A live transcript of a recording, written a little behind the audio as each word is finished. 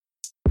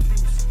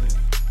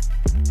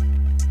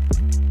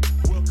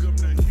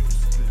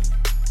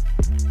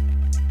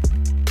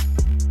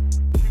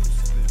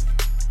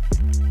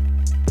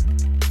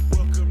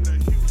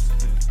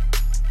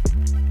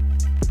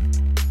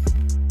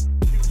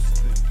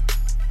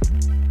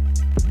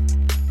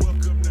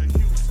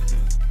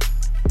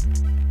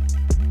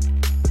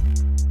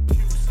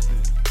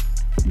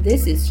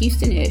This is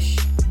Houston-ish.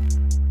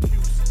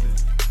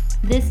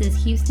 This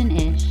is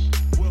Houston-ish.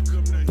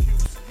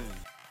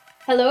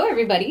 Hello,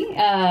 everybody.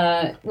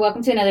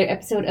 Welcome to another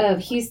episode of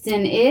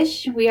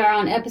Houston-ish. We are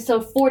on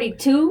episode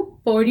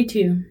 42.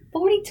 42.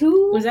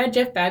 42? Was that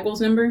Jeff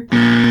Bagwell's number? What?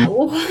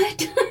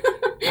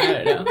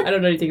 I don't know. I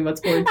don't know anything about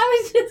sports.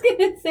 I was just going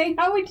to say,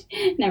 how would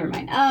you... Never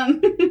mind.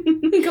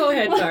 Go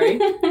ahead, sorry.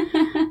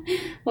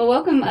 Well,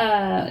 welcome,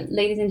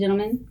 ladies and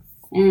gentlemen,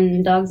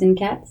 and dogs and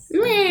cats.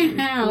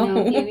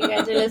 Meow. You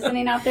guys are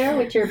listening out there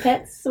with your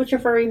pets, with your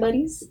furry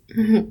buddies.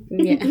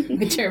 Yeah,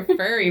 with your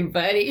furry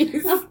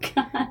buddies. Oh,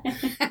 God.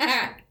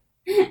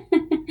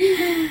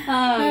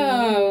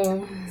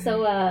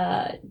 So,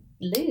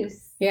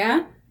 Luce.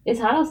 Yeah?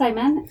 It's hot outside,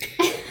 man.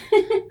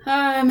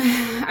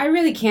 I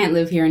really can't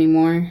live here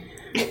anymore.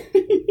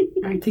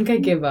 I think I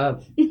give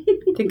up.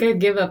 I think I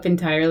give up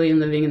entirely in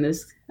living in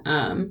this,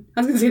 I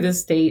was going to say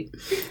this state.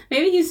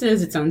 Maybe Houston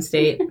is its own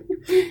state.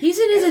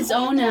 Houston is its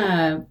own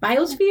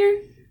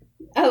biosphere.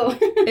 Oh.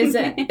 Is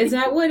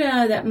that what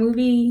that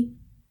movie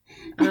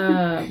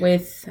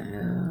with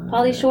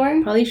Pauly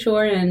Shore? Pauly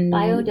Shore and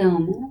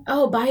Biodome.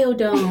 Oh,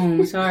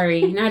 Biodome.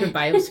 Sorry, not a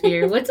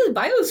biosphere. What's a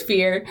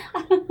biosphere?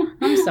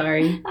 I'm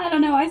sorry. I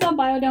don't know. I saw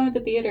Biodome at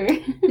the theater.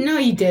 No,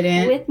 you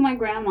didn't. With my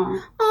grandma.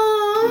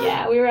 Aww.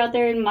 Yeah, we were out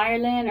there in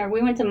Meyerland, or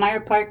we went to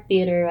Meyer Park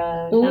Theater.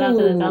 Shout out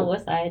to the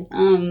Southwest Side.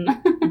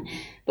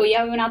 But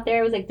yeah, we went out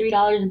there. It was like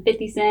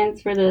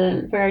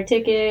 $3.50 for our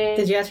ticket.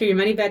 Did you ask for your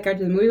money back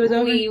after the movie was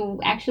over? We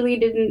actually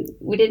didn't.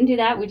 We didn't do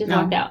that. We just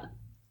walked out.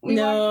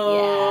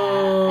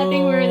 No. I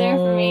think we were there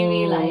for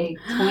maybe like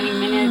 20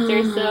 minutes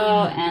or so,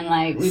 and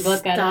like we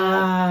both got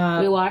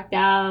up, we walked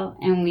out,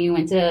 and we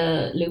went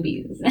to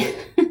Luby's.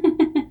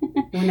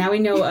 Well, now we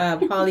know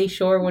Pauly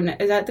Shore.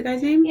 Is that the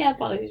guy's name? Yeah,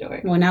 Pauly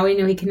Shore. Well, now we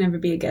know he can never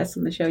be a guest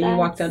on the show. You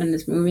walked out in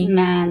this movie.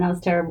 Man, that was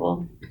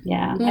terrible.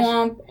 Yeah.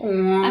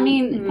 I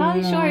mean,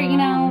 Pauly Shore, you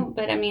know,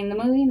 but I mean, the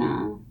movie,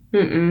 no.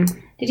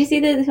 Did you see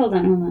this? Hold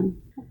on.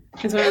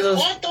 It's one of those.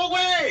 Oh,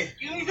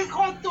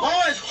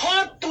 it's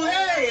hot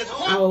today. It's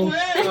hot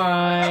today.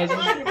 God.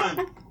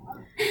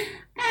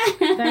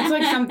 That's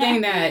like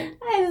something that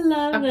I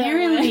love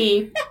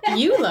apparently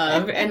you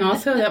love, and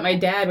also that my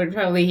dad would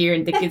probably hear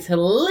and think it's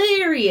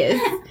hilarious.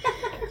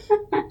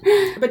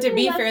 But to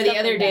be fair, the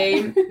other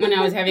day when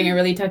I was having a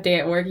really tough day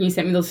at work and you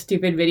sent me those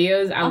stupid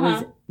videos, I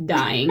was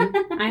dying.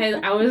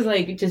 I was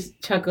like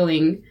just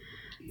chuckling.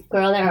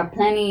 Girl, there are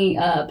plenty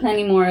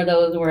more of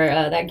those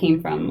where that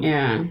came from.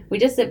 Yeah. We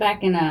just sit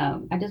back and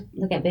I just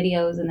look at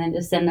videos and then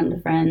just send them to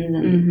friends,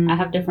 and I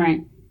have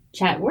different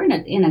chat. We're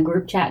in a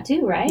group chat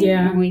too, right?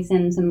 Yeah. And we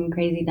send some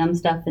crazy dumb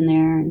stuff in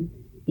there, and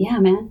yeah,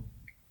 man.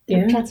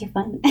 Group chats are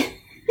fun.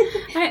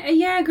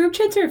 Yeah, group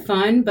chats are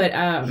fun, but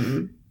I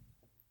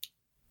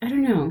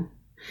don't know.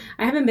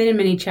 I haven't been in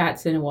many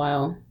chats in a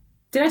while.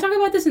 Did I talk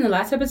about this in the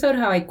last episode?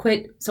 How I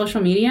quit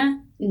social media?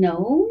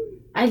 No.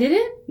 I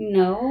didn't?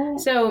 No.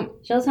 So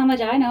shows how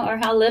much I know or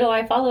how little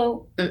I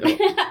follow.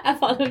 I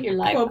follow your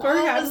life. Well,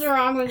 perhaps what's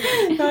wrong with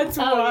me? That's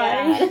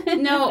why.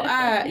 No,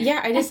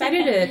 yeah, I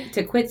decided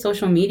to quit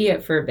social media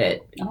for a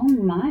bit. Oh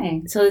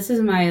my. So this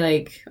is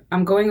my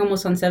I'm going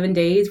almost on 7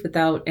 days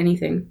without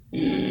anything.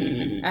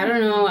 I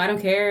don't know. I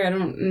don't care.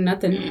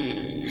 Nothing.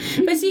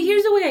 But see,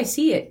 here's the way I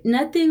see it.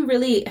 Nothing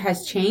really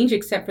has changed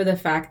except for the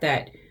fact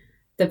that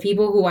the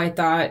people who I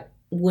thought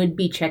would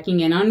be checking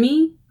in on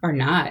me are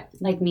not.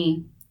 Like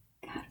me.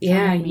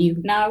 Yeah, you.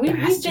 No, we've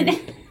been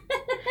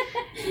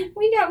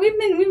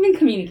we've been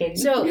communicating.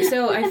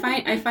 So I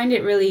find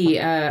it really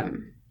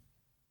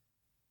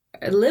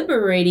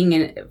liberating,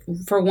 and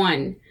for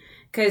one,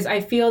 because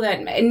I feel that,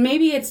 and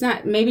maybe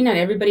not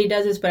everybody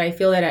does this, but I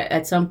feel that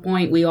at some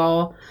point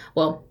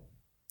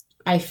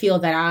I feel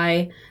that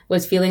I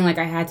was feeling like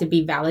I had to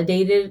be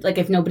validated. Like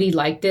if nobody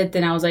liked it,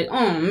 then I was like,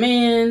 oh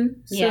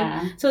man.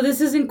 So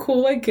this isn't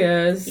cool, I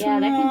guess. Yeah,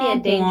 that can be a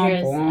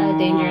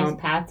dangerous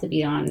path to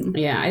be on.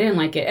 Yeah, I didn't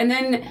like it. And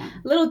then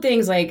little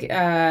things like,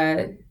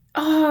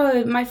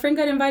 my friend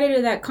got invited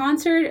to that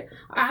concert.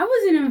 I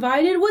wasn't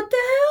invited. What the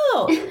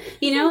hell?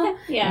 You know?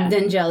 Yeah.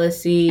 Then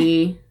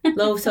jealousy,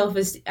 low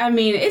self-esteem. I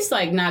mean, it's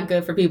like not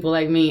good for people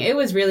like me. It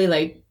was really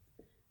like,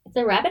 it's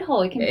a rabbit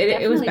hole.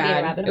 It was bad. Be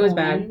a rabbit hole. It was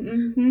bad.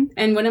 Mm-hmm.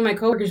 And one of my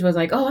coworkers was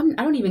like, "Oh,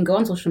 I don't even go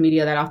on social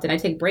media that often. I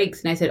take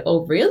breaks." And I said,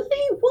 "Oh, really?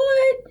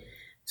 What?"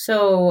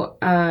 So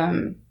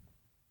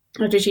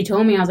after she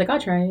told me, I was like, "I'll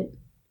try it."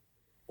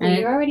 And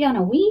you're already on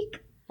a week.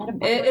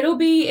 It'll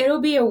be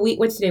a week.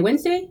 What's today?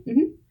 Wednesday.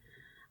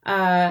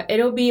 Mm-hmm.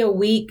 It'll be a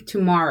week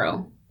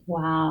tomorrow.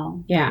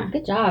 Wow. Yeah.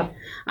 Good job.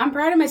 I'm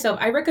proud of myself.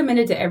 I recommend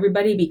it to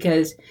everybody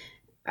because,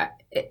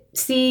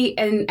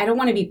 and I don't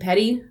want to be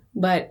petty.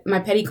 But my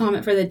petty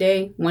comment for the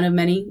day, one of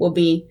many, will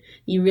be,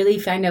 you really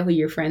find out who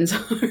your friends are.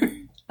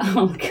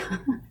 Oh, God.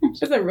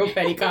 That's a real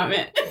petty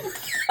comment.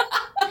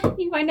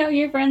 You find out who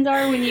your friends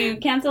are when you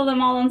cancel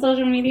them all on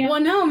social media? Well,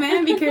 no,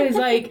 man, because,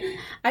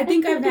 I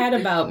think I've had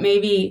about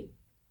maybe,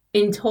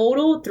 in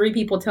total, 3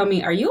 people tell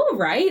me, are you all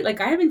right?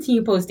 I haven't seen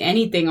you post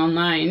anything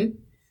online.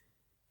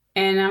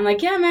 And I'm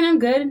like, yeah, man, I'm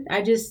good.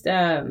 I just,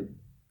 I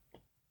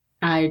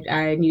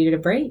needed a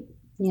break.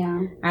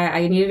 Yeah.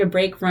 I needed a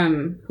break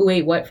from who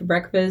ate what for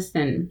breakfast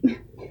and,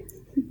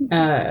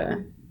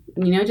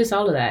 just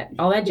all of that.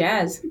 All that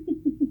jazz.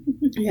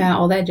 Yeah,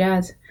 all that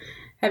jazz.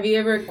 Have you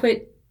ever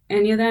quit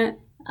any of that?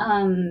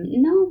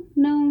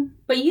 No.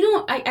 But you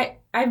don't,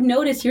 I've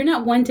noticed you're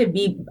not one to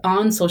be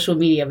on social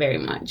media very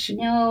much.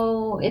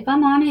 No, if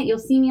I'm on it, you'll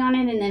see me on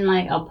it, and then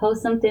like I'll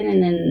post something,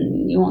 and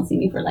then you won't see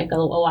me for like a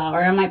while,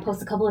 or I might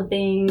post a couple of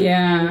things.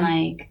 Yeah. And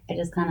like I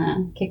just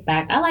kind of kick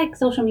back. I like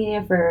social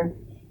media for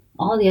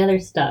all the other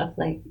stuff,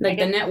 like the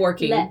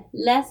networking.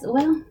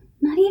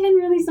 Not even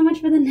really so much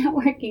for the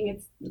networking.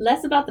 It's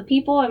less about the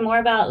people and more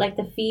about like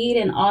the feed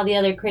and all the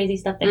other crazy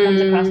stuff that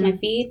comes across my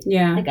feed.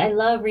 Yeah. Like I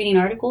love reading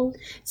articles.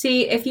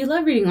 See, if you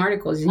love reading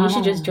articles, then you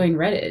should just join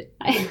Reddit.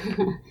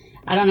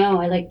 I don't know.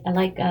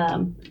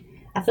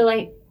 I feel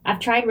like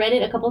I've tried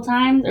Reddit a couple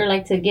times or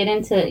like to get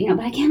into,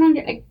 but I can't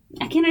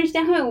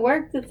understand how it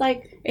works. It's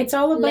like it's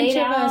all a bunch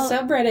of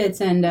subreddits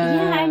and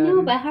yeah, I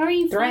know, but how are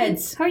you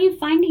threads? How are you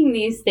finding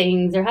these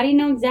things, or how do you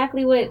know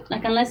exactly what,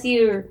 like, unless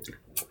you're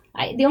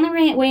the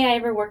only way I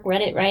ever work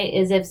Reddit, right,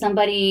 is if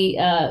somebody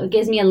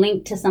gives me a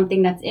link to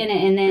something that's in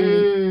it, and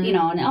then,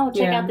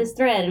 check out this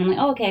thread. And I'm like,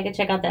 oh, okay, I can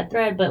check out that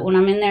thread. But when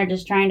I'm in there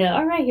just trying to,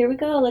 all right, here we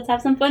go, let's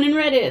have some fun in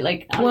Reddit.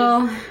 Like, I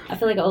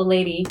feel like an old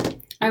lady.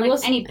 I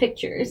need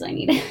pictures. I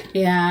need.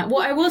 Yeah.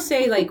 Well, I will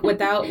say, like,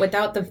 without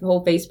the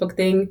whole Facebook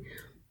thing,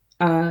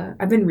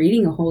 I've been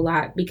reading a whole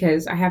lot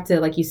because I have to,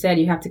 like you said,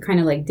 you have to kind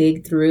of like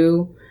dig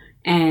through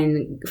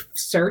and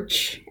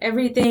search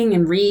everything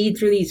and read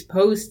through these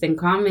posts and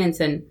comments,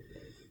 and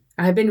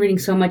I've been reading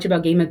so much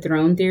about Game of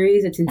Thrones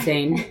theories. It's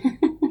insane.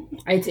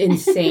 It's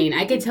insane.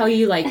 I could tell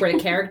you like where the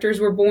characters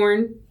were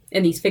born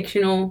in these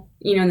fictional,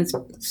 in this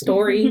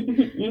story.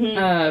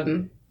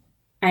 Mm-hmm.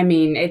 I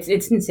mean, it's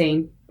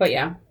insane. But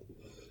yeah.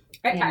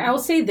 I will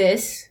say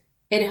this: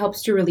 it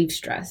helps to relieve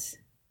stress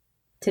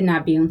to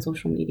not be on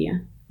social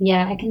media.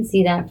 Yeah, I can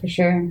see that for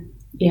sure.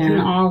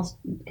 Yeah.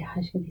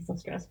 It can be so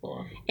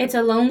stressful. It's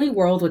a lonely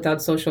world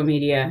without social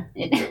media.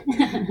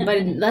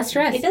 But less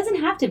stress. It doesn't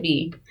have to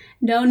be.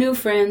 No new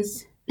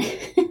friends.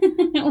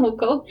 Well,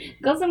 go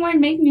somewhere and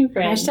make new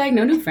friends. #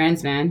 no new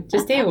friends, man.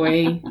 Just stay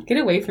away. Get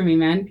away from me,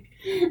 man.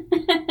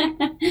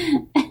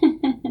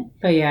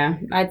 But yeah,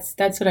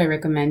 that's what I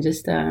recommend.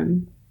 Just get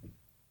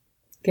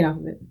off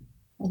of it.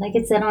 Like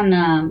it said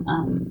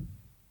on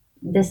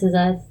This Is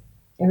Us,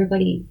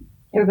 everybody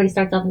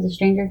starts off as a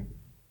stranger.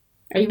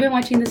 Are you been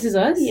watching This Is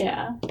Us?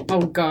 Yeah.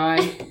 Oh God,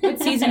 what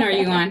season are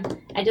you on?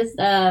 I just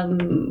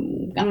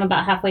I'm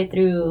about halfway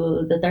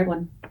through the third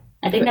one.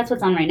 I think that's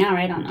what's on right now,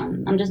 right?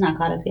 I'm just not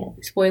caught up yet.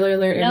 Spoiler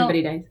alert! No.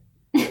 Everybody dies.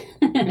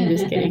 I'm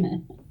just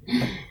kidding.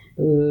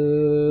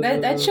 Ooh.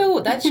 That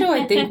show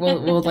I think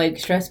will like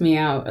stress me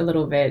out a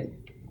little bit.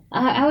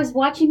 I was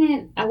watching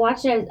it.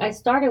 I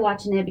started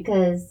watching it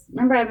because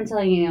remember I've been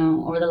telling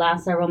you over the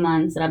last several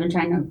months that I've been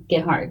trying to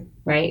get hard,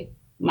 right?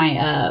 My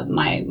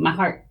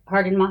heart,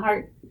 hard in my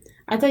heart.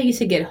 I thought you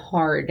said get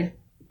hard.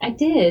 I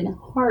did.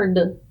 Hard.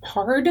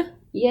 Hard?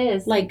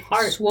 Yes. Like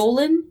heart.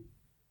 Swollen?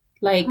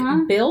 Like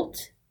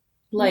built?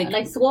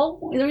 Like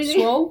swole?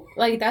 Swole?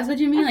 Like that's what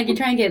you mean? Like you're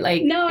trying to get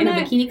like in a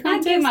bikini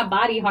contest? I get my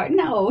body hard.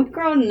 No,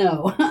 girl,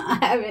 no. I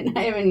haven't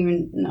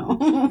even, no.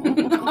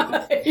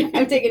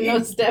 I'm taking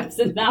no steps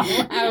in that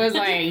one. I was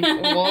like,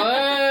 what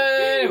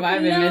have I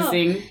been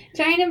missing?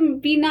 Trying to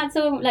be not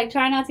so, like,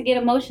 try not to get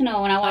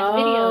emotional when I watch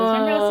videos.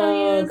 Remember I was telling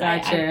you this?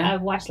 Gotcha. I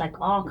watched, like,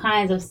 all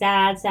kinds of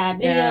sad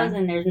videos,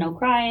 and there's no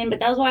crying, but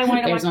that was why I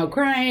wanted to watch. There's no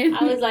crying.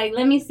 I was like,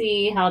 let me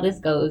see how this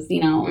goes, So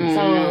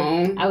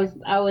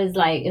I was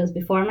like, it was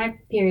before my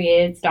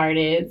period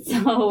started,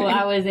 so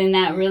I was in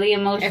that really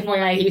emotional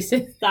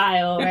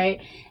style, right?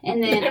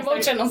 And then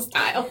emotional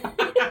style.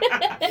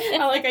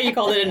 I like how you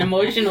called it an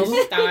emotional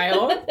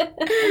style.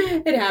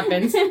 It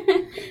happens.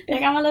 I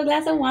got my little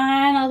glass of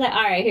wine. I was like,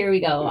 all right, here we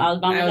go. I was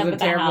bumming up at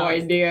the house. That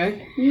was a terrible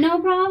idea. No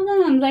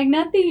problem. Like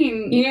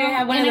nothing. You didn't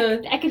have one of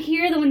the... I could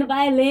hear when the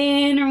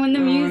violin or when the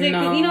music,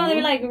 no.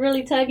 They're like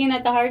really tugging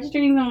at the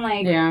heartstrings. I'm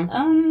like,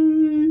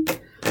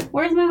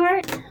 where's my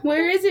heart?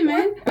 Where is it,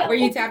 man? Were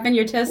you tapping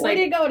your chest like...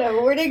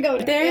 Where'd it go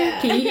to? There? Yeah.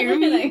 Can you hear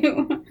me? Like,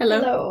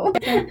 hello?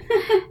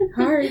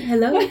 Heart,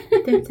 hello?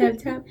 Tap, tap,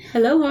 tap.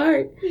 Hello,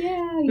 heart.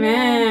 Yeah.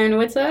 Man,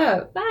 what's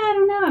up? I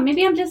don't know.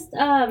 Maybe I'm just...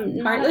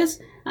 heartless?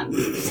 I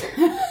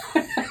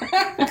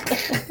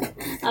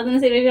was going to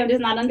say maybe I'm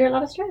just not under a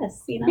lot of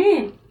stress,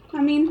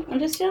 I mean, I'm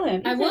just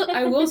chilling. I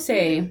will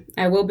say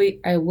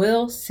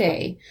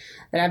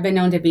that I've been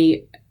known to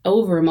be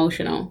over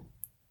emotional.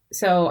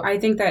 So I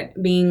think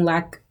that being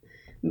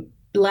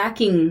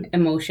lacking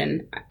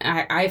emotion,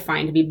 I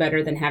find to be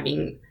better than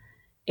having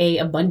a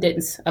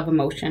abundance of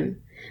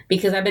emotion,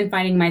 because I've been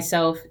finding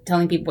myself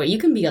telling people, you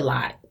can be a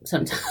lot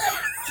sometimes.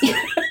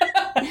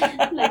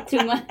 Like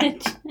too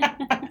much.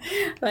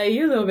 Like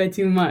you're a little bit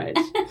too much.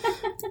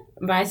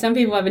 By some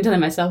people, I've been telling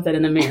myself that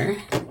in the mirror.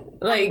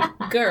 Like,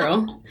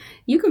 girl,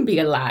 you can be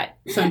a lot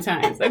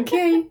sometimes,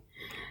 okay?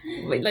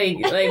 Like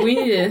we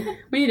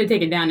need to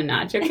take it down a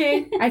notch,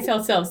 okay? I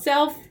tell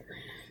self,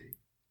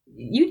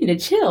 you need to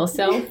chill,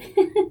 self.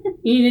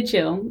 You need to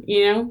chill,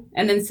 you know?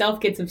 And then self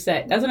gets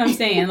upset. That's what I'm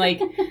saying.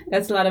 Like,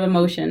 that's a lot of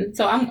emotion.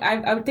 So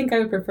I would think I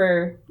would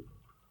prefer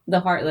the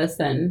heartless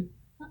than...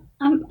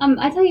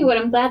 I tell you what,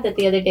 I'm glad that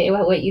the other day,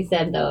 what you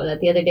said though,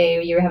 that the other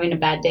day you were having a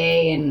bad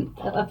day and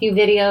a few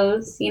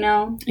videos, you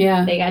know?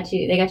 Yeah. They got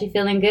you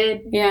feeling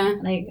good. Yeah.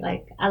 Like,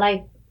 I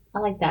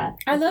like that.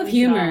 I love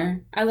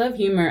humor. I love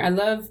humor. I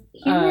love...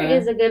 Humor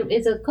is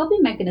a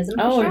coping mechanism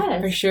for stress.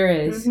 It for sure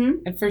is.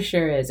 Mm-hmm. It for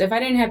sure is. If I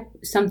didn't have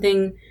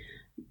something...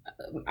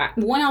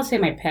 One, I'll say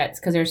my pets,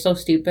 because they're so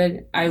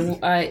stupid.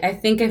 I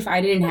think if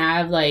I didn't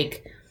have,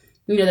 like,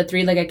 you know, the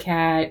three-legged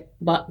cat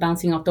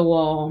bouncing off the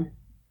wall,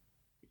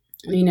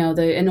 you know,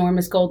 the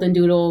enormous golden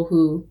doodle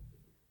who...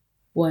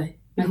 What?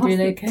 My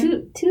three-legged cat?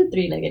 Two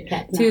three-legged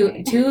cats.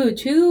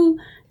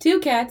 Two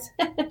cats.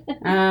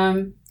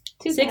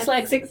 Six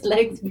legs. 6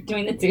 legs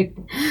between the two.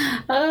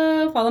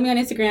 Follow me on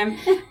Instagram.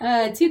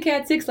 2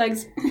 cats, 6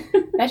 legs.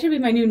 That should be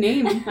my new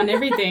name on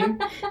everything.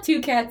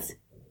 2 cats,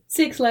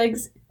 6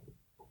 legs.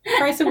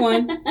 Price of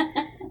 1.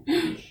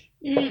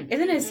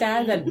 Isn't it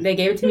sad that they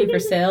gave it to me for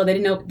sale? They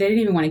didn't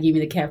even want to give me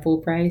the cat full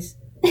price.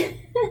 Hey,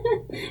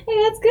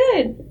 that's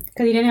good.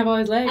 Because he didn't have all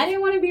his legs. I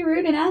didn't want to be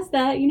rude and ask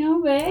that, you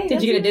know, but hey.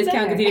 Did you get a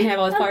discount because he didn't have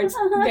all his parts?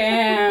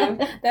 Damn.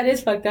 That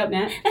is fucked up,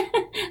 Nat.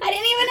 I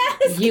didn't even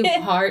ask You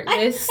it.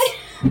 heartless.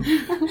 I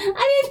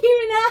didn't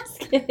even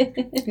ask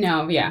it.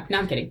 No, yeah. No,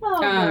 I'm kidding. Oh,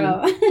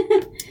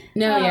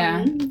 No,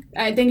 yeah.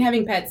 I think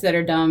having pets that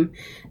are dumb,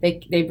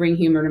 they bring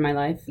humor to my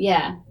life.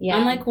 Yeah.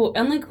 Unlike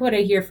what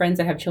I hear friends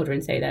that have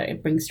children say, that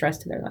it brings stress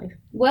to their life.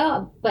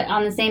 Well, but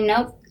on the same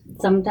note,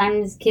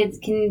 sometimes kids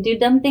can do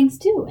dumb things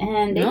too,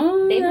 and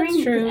they that's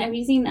bring. true. Have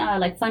you seen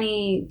like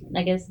funny,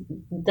 I guess,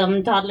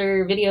 dumb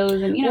toddler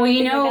videos and Well,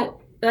 you things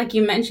know, like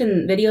you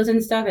mentioned videos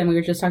and stuff, and we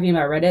were just talking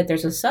about Reddit.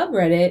 There's a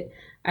subreddit,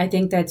 I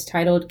think, that's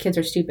titled "Kids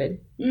Are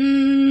Stupid."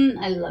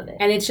 I love it.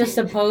 And it's just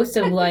a post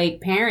of like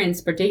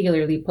parents,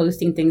 particularly,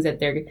 posting things that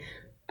their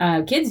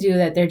kids do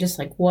that they're just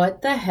like,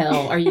 "What the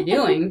hell are you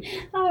doing?"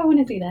 Oh, I want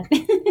to see that.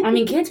 I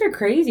mean, kids are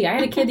crazy. I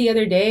had a kid the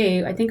other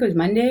day. I think it was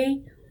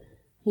Monday.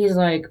 He's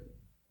like,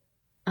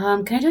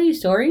 "Can I tell you a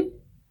story?"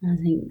 I was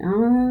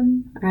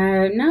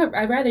like, no,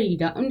 I'd rather you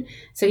don't.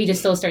 So he just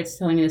still starts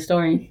telling me the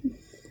story.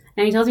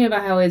 And he tells me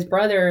about how his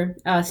brother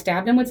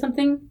stabbed him with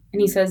something,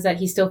 and he says that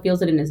he still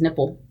feels it in his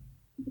nipple.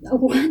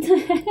 What the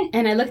heck?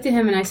 And I looked at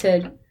him and I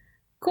said,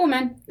 "Cool,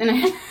 man." And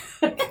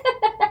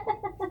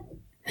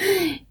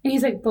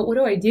he's like, "But what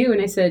do I do?"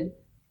 And I said,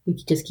 "You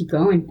just keep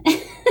going."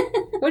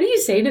 What do you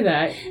say to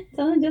that?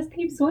 Tell him just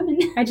keep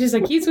swimming. I just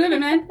like, keep swimming,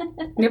 man.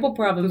 Nipple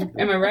problems.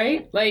 Am I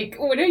right? Like,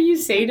 what do you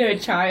say to a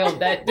child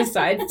that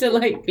decides to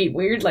like be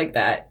weird like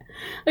that?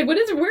 Like, where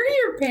are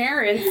your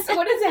parents?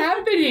 What is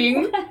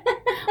happening?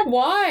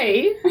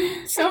 Why?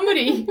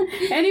 Somebody?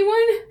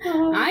 Anyone?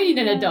 Oh, I need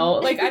an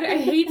adult. Like, I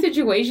hate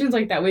situations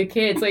like that with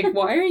kids. Like,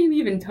 why are you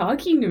even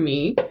talking to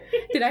me?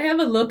 Did I have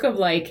a look of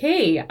like,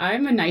 hey,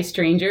 I'm a nice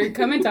stranger.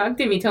 Come and talk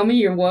to me. Tell me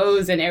your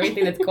woes and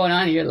everything that's going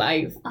on in your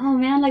life. Oh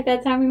man, like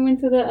that time we went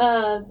to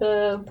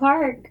the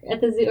park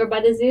at the zoo or by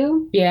the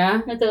zoo.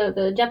 Yeah. At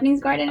the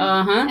Japanese garden.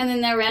 Uh-huh. And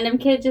then that random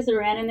kid just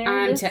ran in there.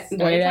 What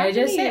did I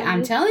just say?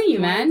 I'm telling you,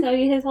 man. Tell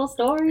you his whole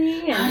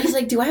story. And I was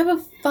like, do I have a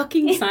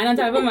fucking sign on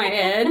top of my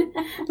head?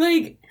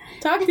 Like,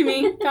 talk to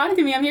me.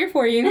 I'm here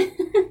for you.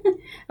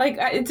 Like,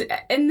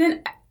 and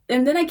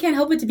then I can't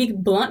help but to be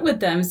blunt with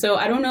them. So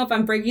I don't know if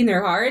I'm breaking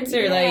their hearts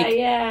or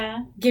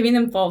giving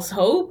them false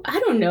hope. I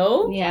don't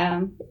know.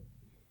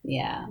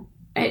 Yeah.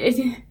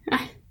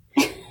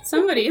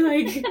 Somebody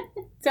like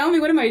tell me,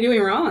 what am I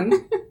doing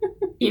wrong?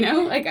 You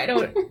know, like I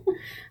don't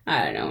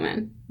know,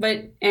 man.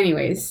 But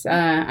anyways,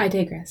 I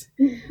digress.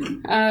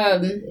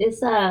 It's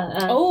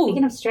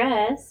speaking of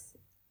stress.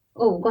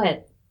 Oh, go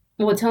ahead.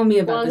 Well, tell me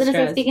about I was the going to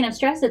stress. say, speaking of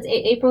stress, it's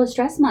April is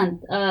Stress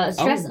Month.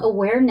 Stress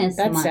Awareness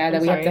Month. That's sad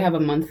that we have to have a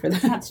month for that.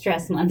 It's not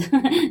Stress Month.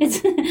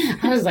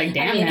 I was like,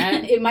 damn,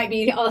 Nat. It might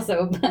be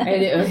also. But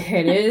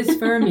it is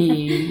for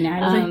me,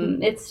 Natalie.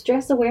 It's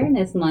Stress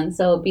Awareness Month,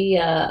 so be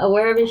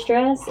aware of your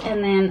stress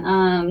and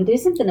then do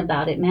something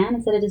about it, man,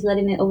 instead of just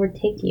letting it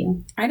overtake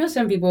you. I know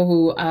some people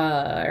who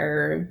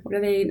are, what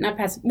are they, not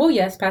passive, well,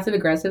 yes,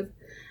 passive-aggressive,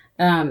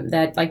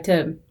 that like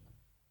to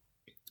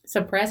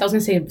suppress, I was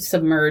going to say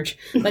submerge,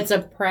 but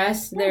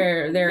suppress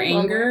their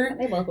anger.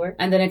 They both work.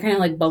 And then it kind of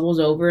like bubbles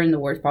over in the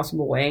worst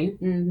possible way.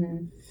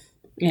 Mm-hmm.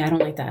 Yeah, I don't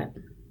like that.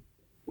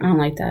 I don't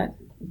like that.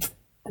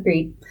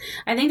 Agreed.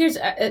 I think there's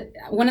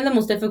one of the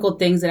most difficult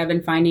things that I've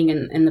been finding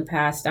in the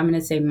past, I'm going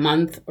to say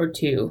month or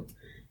two,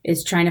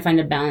 is trying to find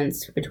a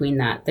balance between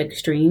that. The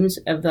extremes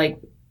of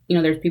like, you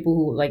know, there's people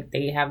who like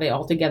they have it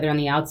all together on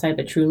the outside,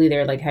 but truly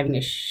they're like having a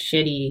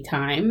shitty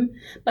time,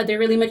 but they're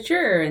really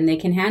mature and they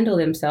can handle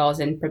themselves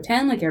and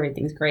pretend like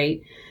everything's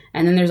great.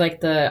 And then there's like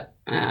the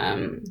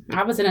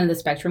opposite end of the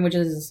spectrum, which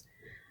is,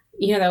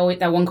 you know,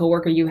 that one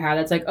coworker you have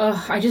that's like,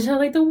 oh, I just had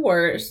like the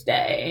worst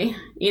day.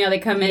 You know, they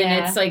come in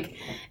and it's like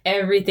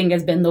everything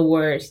has been the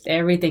worst.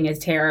 Everything is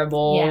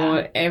terrible.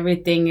 Yeah.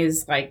 Everything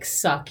is like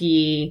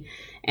sucky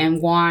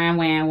and wah.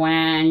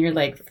 You're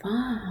like,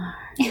 fuck.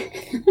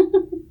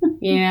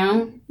 You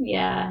know?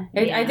 Yeah.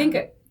 I think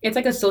it's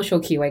like a social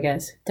cue, I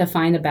guess, to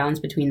find the balance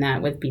between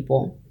that with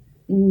people.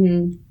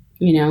 Mm-hmm.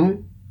 You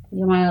know?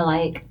 You want to,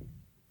 like,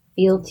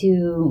 feel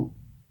too,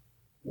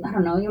 I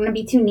don't know, you want to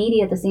be too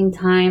needy at the same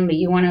time, but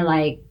you want to,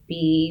 like,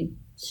 be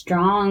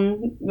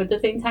strong at the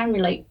same time.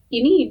 You're like,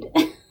 you need.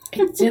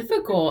 It's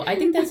difficult. I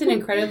think that's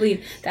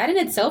that in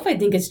itself, I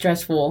think is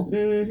stressful.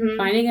 Mm-hmm.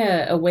 Finding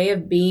a way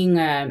of being,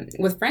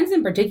 with friends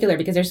in particular,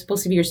 because they're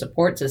supposed to be your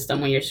support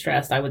system when you're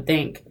stressed, I would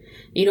think.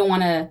 You don't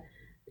want to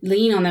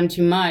lean on them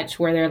too much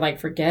where they're like,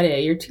 forget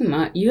it, you're too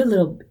much.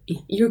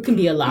 You can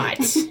be a lot.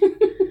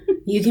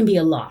 You can be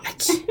a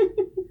lot.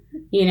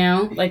 You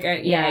know? Like,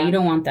 you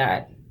don't want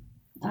that.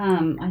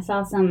 I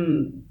saw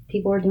some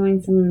people were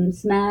doing some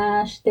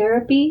smash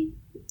therapy.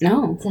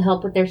 No. To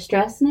help with their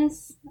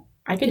stressness.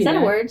 I could Is do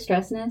that a word,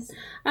 stressness?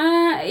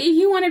 If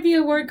you want to be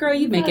a word, girl,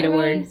 you make it a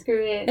word.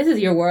 Screw it. This is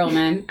your world,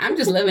 man. I'm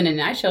just living in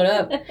it. I showed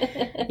up.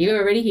 You're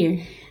already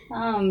here.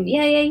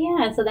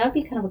 Yeah. So that would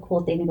be kind of a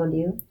cool thing to go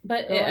do.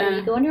 But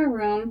you go into a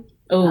room.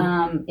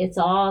 Oh. It's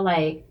all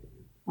like,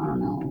 I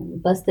don't know,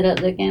 busted up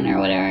looking or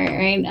whatever,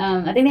 right?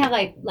 I think they have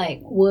like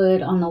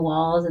wood on the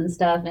walls and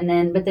stuff, but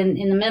then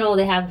in the middle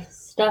they have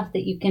stuff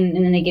that you can,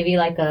 and then they give you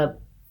like a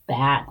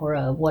bat or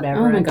a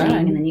whatever. Oh my God.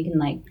 And then you can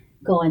like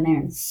go in there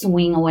and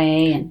swing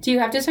away. And do you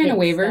have to sign a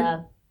waiver?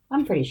 Stuff.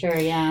 I'm pretty sure,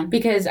 yeah.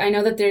 Because I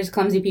know that there's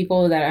clumsy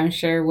people that I'm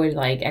sure would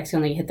like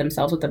accidentally hit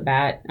themselves with a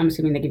bat. I'm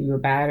assuming they give you a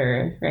bat,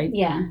 or right?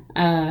 Yeah.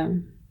 I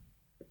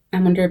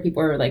wonder if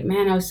people are like,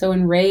 man, I was so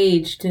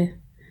enraged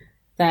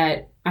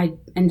that I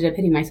ended up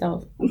hitting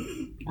myself.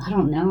 I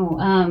don't know.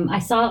 I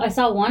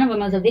saw one of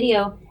them as a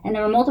video, and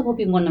there were multiple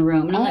people in the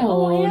room, and I'm like,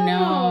 oh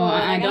no!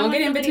 I don't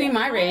get in between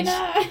my rage.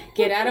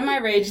 Get out of my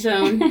rage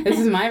zone. This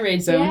is my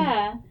rage zone.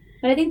 Yeah.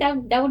 But I think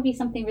that would be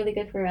something really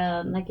good for,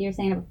 like you were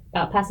saying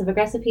about passive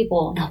aggressive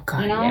people. Oh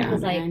God, you know,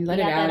 because like let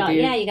it out, dude.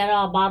 you got it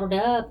all bottled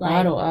up. Like,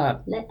 bottle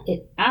up. Let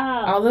it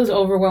out. All those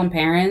overwhelmed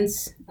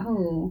parents.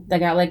 Oh.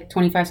 That got like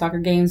 25 soccer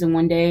games in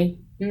one day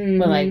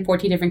with like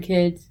 14 different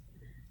kids.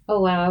 Oh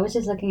wow! I was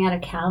just looking at a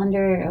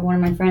calendar of one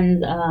of my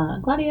friends,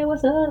 Claudia.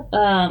 What's up?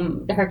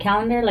 Her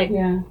calendar, like,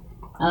 yeah.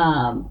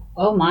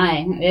 Oh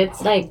my!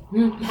 It's like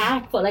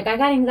packed. But like, I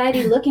got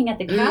anxiety looking at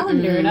the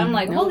calendar, and I'm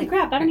like, holy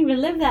crap! I don't even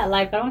live that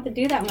life. I don't have to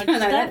do that much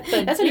stuff.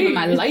 That's not even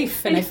my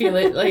life, and I feel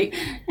it like,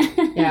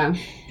 yeah.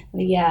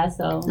 Yeah.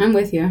 So I'm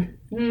with you.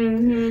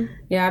 Mm-hmm.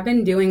 Yeah, I've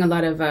been doing a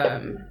lot of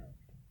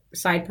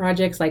side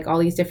projects, like all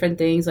these different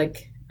things,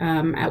 like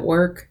at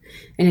work,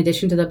 in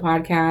addition to the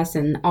podcast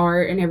and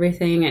art and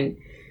everything, and.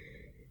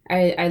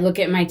 I look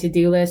at my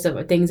to-do list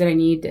of things that I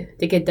need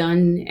to get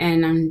done,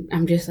 and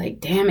I'm just like,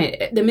 damn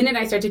it. The minute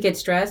I start to get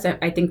stressed,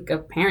 I think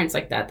of parents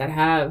like that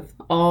have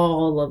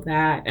all of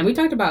that. And we've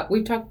talked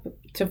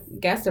to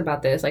guests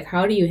about this. Like,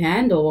 how do you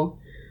handle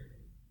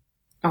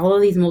all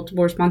of these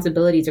multiple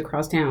responsibilities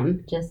across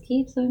town? Just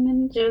keep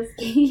swimming.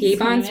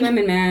 Keep on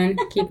swimming, man.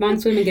 Keep on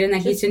swimming. Get in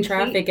that Houston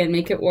traffic and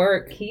make it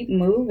work. Keep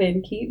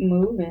moving.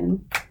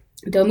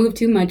 Don't move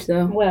too much,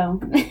 though. Well...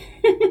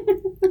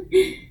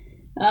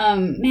 I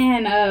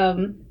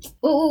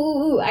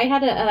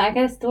got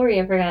a story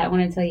I forgot I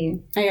want to tell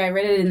you. I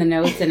read it in the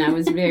notes and I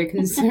was very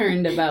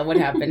concerned about what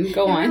happened.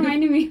 Go on. It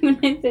reminded me when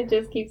I said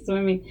just keep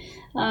swimming.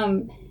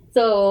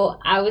 So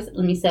let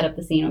me set up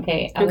the scene,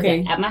 okay? I was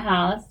at my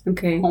house,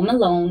 home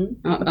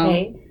alone,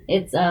 okay?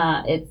 It's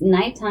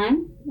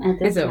nighttime at this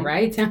time. It's the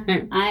right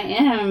time. I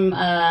am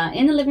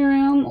in the living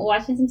room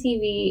watching some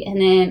TV, and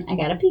then I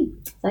gotta pee.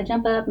 So I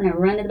jump up and I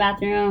run to the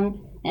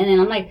bathroom. And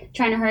then I'm like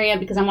trying to hurry up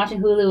because I'm watching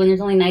Hulu and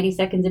there's only 90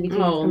 seconds in between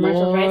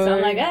commercials, Lord. right? So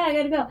I'm like, I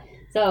gotta go.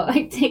 So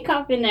I take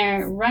off in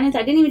there, run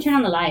inside. I didn't even turn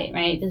on the light,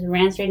 right? Just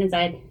ran straight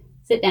inside,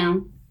 sit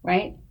down,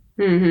 right?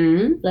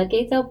 Mm-hmm.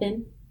 Floodgates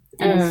open.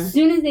 And as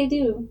soon as they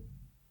do,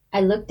 I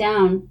look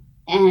down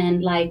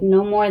and like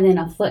no more than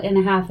 1.5 feet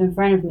in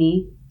front of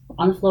me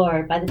on the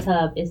floor by the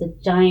tub is a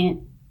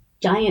giant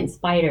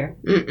spider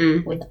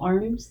with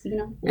arms, with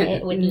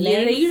legs.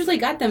 Yeah, they usually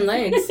got them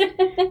legs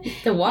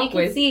to walk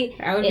with.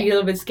 I would be a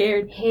little bit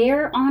scared.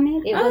 Hair on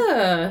it. It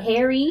was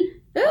hairy.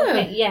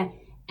 Okay, yeah.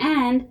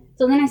 And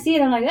so then I see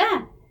it, I'm like,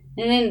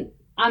 and then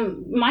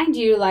mind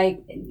you,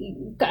 like,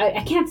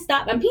 I can't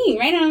stop. I'm peeing,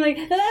 right? And I'm like,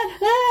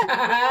 And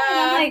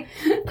I'm like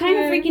kind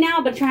of freaking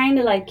out, but trying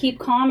to like keep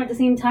calm at the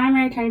same time,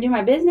 right? Trying to do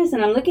my business.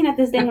 And I'm looking at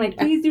this thing like,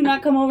 please do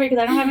not come over because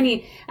I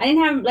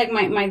didn't have like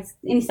my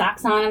any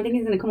socks on. I'm thinking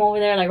he's going to come over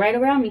there, like right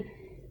around me.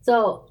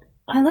 So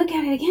I look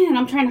at it again and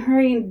I'm trying to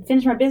hurry and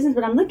finish my business,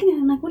 but I'm looking at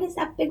it, I'm like, what is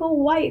that big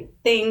old white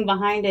thing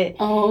behind it?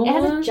 Oh. It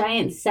has a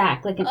giant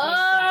sack, like an ice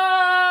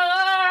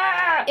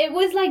sack. It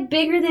was like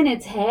bigger than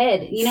its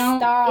head,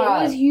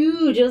 Stop. It was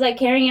huge. It was like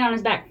carrying it on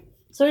his back.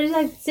 So it was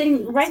like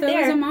sitting right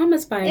there. It was a mama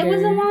spider. It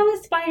was a mama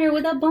spider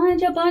with a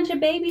bunch of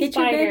baby spiders. Get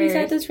your babies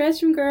out this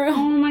restroom, girl.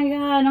 Oh my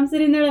God. And I'm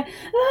sitting there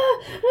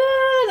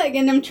like,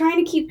 and I'm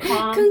trying to keep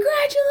calm.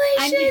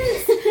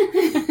 Congratulations.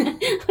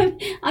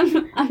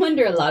 I'm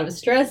under a lot of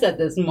stress at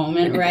this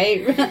moment,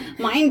 right?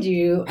 Mind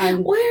you,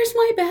 where's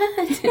my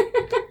bat?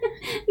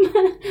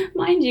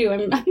 Mind you,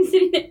 I'm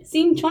sitting there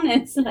seeing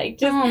chones, like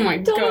just Oh my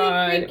totally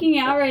God. freaking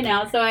out right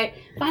now. So I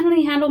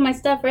finally handle my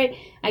stuff right.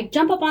 I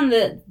jump up on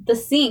the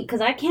sink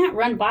because I can't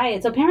run by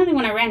it. So apparently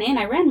when I ran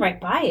right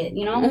by it.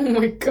 You know. Oh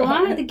my So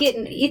I had to God. get.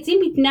 It's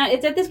in now.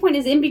 It's at this point.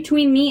 It's in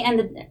between me and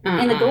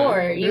the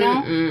door. You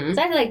know. Mm-mm.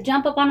 So I had to like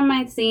jump up onto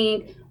my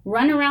sink,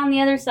 run around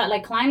the other side,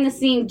 like climb the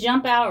sink,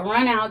 jump out,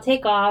 run out,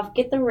 take off,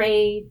 get the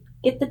raid,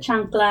 get the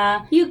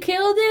chancla. You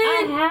killed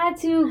I it? had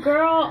to,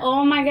 girl.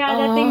 Oh my god,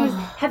 that thing was.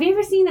 Have you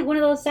ever seen one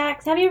of those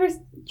sacks? Have you ever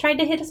tried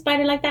to hit a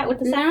spider like that with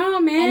the sack? No,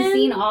 man. And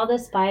seen all the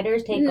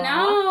spiders take off?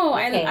 No,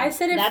 Okay, I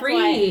set it that's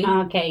free.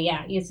 Why, okay,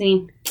 yeah, you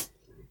see,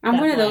 I'm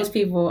that's one of why. those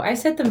people. I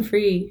set them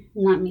free.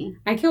 not me.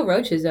 I kill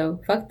roaches though.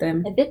 Fuck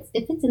them. If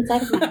it's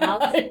inside of my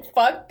house,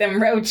 Fuck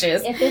them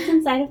roaches. if it's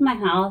inside of my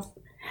house,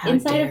 How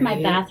inside of dare my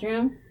you.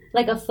 bathroom,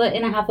 like a foot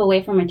and a half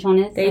away from my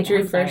chones, They like, drew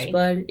I'm first sorry.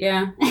 blood.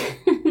 Yeah.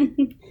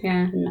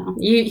 Yeah. No.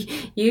 You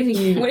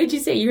what did you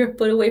say? You're a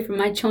foot away from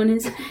my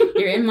chonas.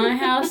 You're in my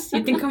house.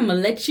 You think I'm gonna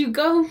let you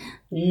go?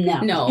 No.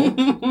 No.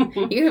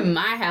 You're in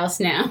my house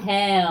now.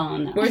 Hell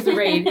no. Where's the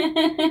raid?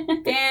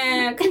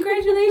 Damn.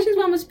 Congratulations,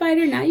 Mama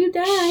Spider. Now you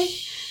die.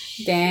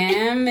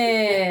 Damn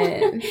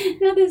it.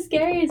 No, the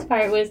scariest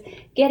part was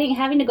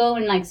having to go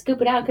and like scoop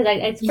it out because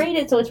I sprayed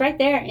it so it's right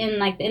there and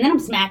then I'm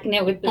smacking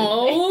it with the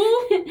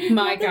Oh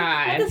my not the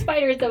God.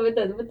 spider so with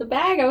the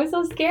bag. I was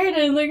so scared.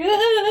 I was like,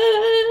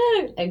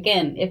 "Ah."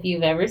 Again, if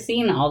you've ever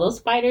seen all those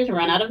spiders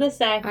run out of the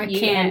sack, I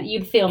can't.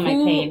 you'd feel my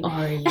Who pain.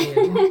 are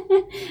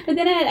you? But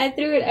then I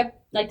threw it. I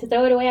like to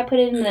throw it away. I put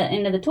it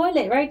into the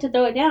toilet, right, to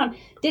throw it down.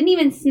 Didn't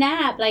even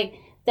snap. Like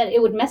that,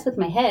 it would mess with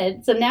my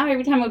head. So now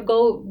every time I would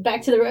go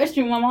back to the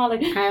restroom, I'm all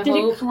like, I did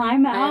hope- it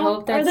climb out? I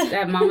hope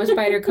that Mama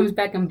Spider comes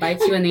back and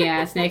bites you in the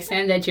ass next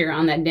time that you're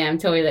on that damn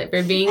toilet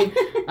for being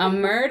a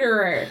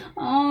murderer.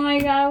 Oh my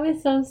god, I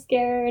was so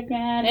scared,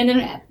 man. And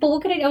then, but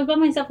what could I was by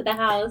myself at the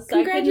house. So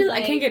Congratulations!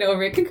 I can't get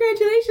over it.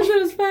 Congratulations,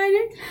 little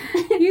spider.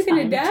 You're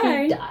gonna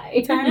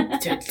die. Time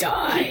to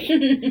die.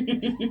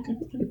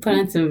 Put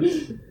on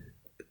some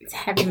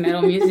heavy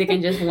metal music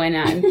and just went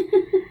on.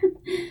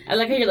 I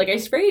like how you're like, I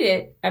sprayed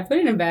it, I put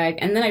it in a bag,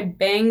 and then I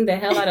banged the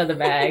hell out of the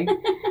bag.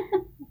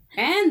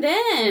 And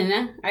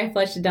then I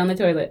flushed it down the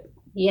toilet.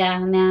 Yeah,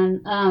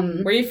 man.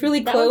 Were you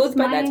fully That clothed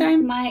was by that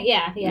time?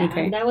 Yeah.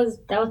 Okay. That was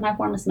my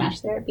form of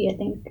smash therapy, I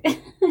think.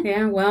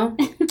 Yeah, well.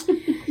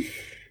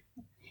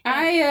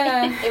 I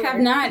It have worked.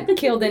 not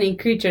killed any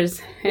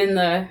creatures in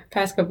the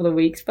past couple of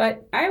weeks,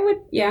 but I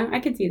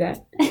could see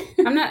that.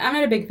 I'm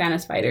not a big fan of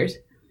spiders.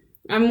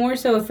 I'm more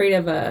so afraid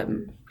of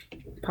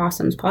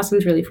possums.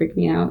 Possums really freak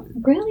me out.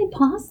 Really,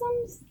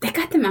 possums? They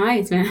got them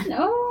eyes, man.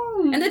 No.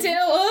 And the tail.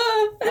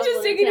 Oh, I'm Oh, just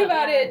the thinking tail,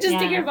 about yeah. it. Just Yeah.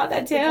 thinking about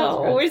that The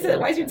tail's tail. gross.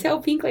 Why is your tail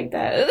pink like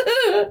that?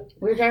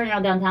 We were driving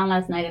around downtown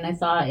last night and I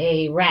saw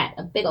a rat,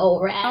 a big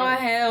old rat. Oh,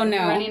 hell no.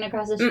 Running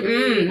across the street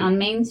Mm-mm. on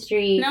Main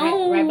Street,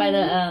 No. right by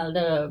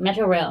the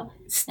Metro Rail.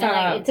 And Stop.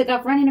 like, it took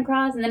off running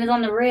across, and then it's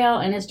on the rail,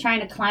 and it's trying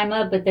to climb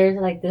up, but there's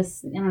like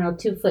this,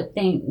 2-foot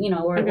thing,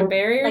 where Like a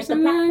barrier or like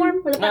something? the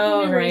platform, where the platform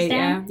Oh, is where you right.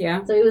 stand.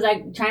 Yeah. So he was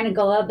like trying to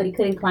go up, but he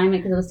couldn't climb it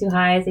because it was too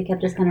high. So he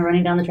kept just kind of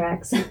running down the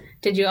tracks.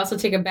 Did you also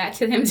take a bat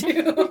to them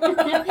too?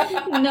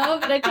 No,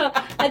 but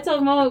I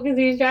told Mo because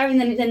he was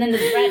driving, and then the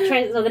rat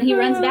tries. So then he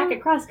runs back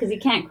across because he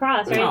can't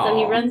cross, right? So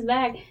he Aw. runs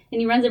back and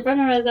he runs in front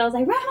of us. I was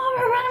like, run him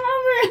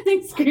over,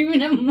 like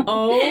screaming at Mo.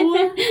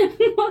 Oh,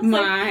 I was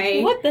my.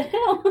 like, what the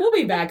hell? We'll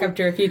be back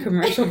after a few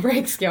commercial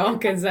breaks, y'all,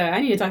 because I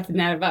need to talk to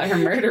Nat about her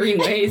murdering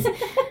ways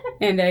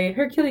and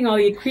her killing all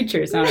the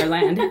creatures on our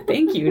land.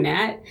 Thank you,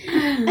 Nat.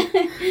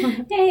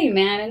 Hey,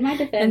 man, in my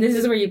defense, And this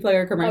is where you play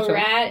our a commercial.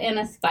 rat and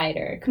a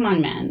spider. Come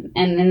on, man.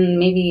 And then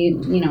maybe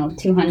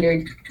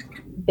 200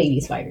 baby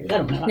spiders. I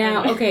don't know.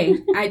 Now, okay,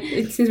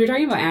 since we're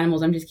talking about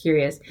animals, I'm just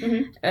curious.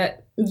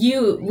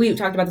 Mhm. We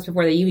talked about this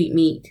before that you eat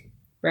meat,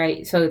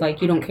 right? So,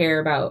 like, you don't care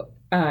about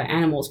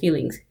animals'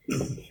 feelings.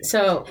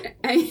 So,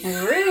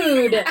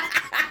 Rude.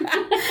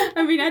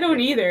 I mean, I don't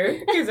either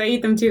because I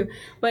eat them too.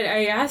 But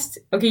I asked,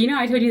 okay,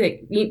 I told you that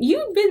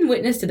you've been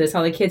witness to this,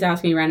 how the kids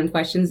ask me random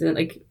questions and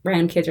like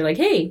random kids are like,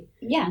 hey,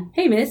 Yeah.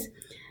 miss.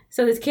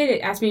 So this kid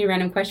asked me a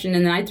random question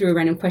and then I threw a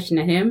random question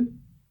at him.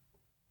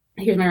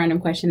 Here's my random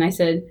question. I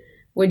said,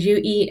 would you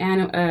eat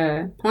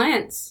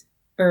plants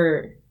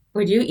or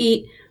would you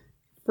eat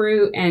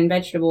fruit and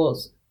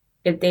vegetables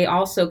if they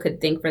also could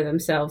think for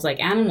themselves like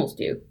animals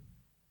do?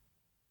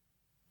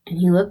 And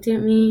he looked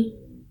at me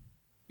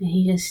and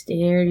he just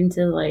stared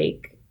into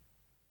like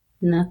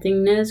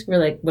nothingness for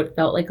like what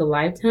felt like a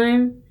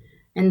lifetime.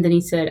 And then he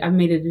said, I've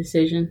made a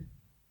decision.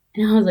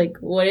 And I was like,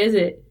 what is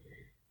it?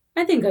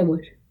 I think I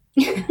would.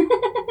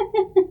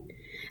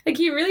 Like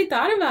he really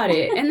thought about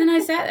it. And then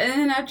and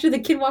then after the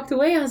kid walked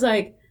away, I was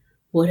like,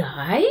 would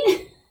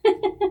I?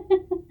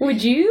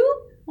 Would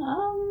you?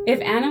 If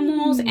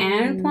animals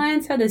and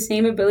plants had the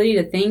same ability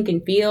to think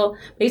and feel,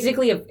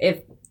 basically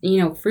if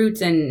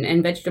fruits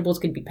and vegetables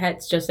could be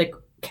pets, just like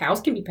cows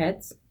can be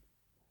pets.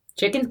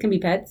 Chickens can be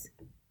pets.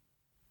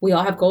 We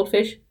all have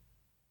goldfish.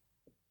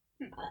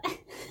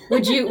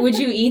 Would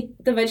you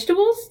eat the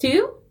vegetables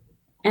too?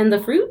 And the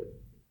fruit?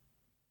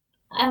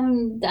 I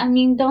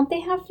mean, don't they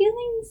have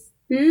feelings?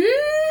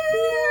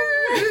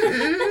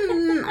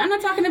 I'm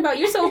not talking about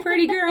you're so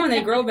pretty, girl, and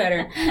they grow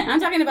better. I'm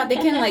talking about they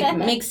can like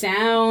make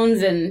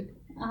sounds and.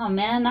 Oh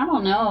man, I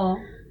don't know.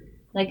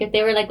 Like if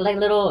they were like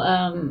little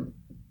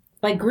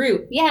like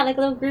Groot. Yeah, like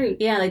little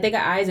Groot. Yeah, like they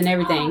got eyes and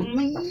everything.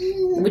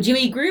 Oh, would you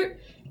eat Groot?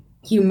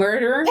 You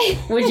murderer.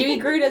 Would you eat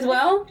Groot as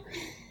well?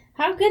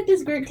 How good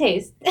does Groot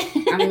taste?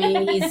 I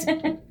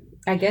mean,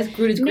 I guess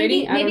Groot is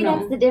gritty. I don't know. Maybe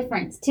that's the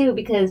difference too,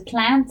 because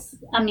plants,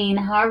 I mean,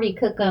 however you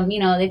cook them,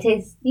 they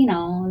taste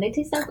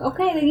like,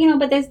 okay,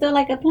 but they're still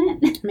like a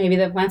plant. Maybe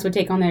the plants would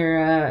take on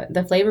their,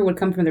 the flavor would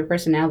come from their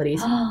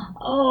personalities.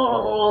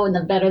 Oh, and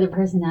the better the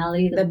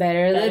personality, the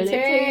better the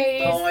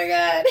taste. Oh my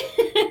God.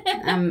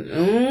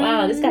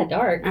 Wow, this got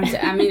dark.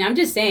 I'm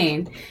just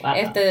saying, wow.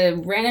 If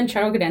the random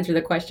child could answer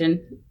the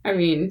question, I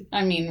mean,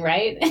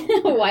 right?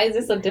 Why is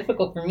this so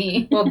difficult for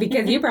me? Well,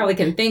 because you probably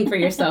can think for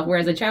yourself,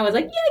 whereas a child was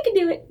like, yeah, I can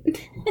do it.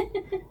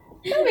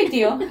 No big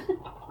deal.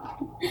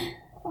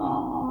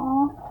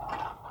 Aww.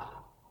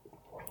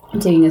 I'm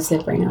taking a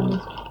sip right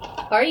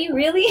now. Are you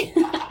really?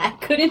 I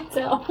couldn't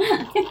tell.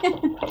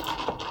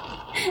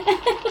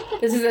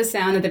 This is a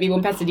sound that the people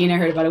in Pasadena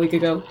heard about a week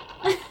ago.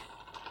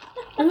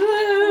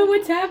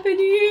 What's happening?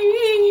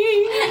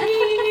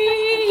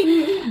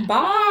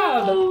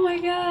 Bob! Oh my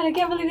God, I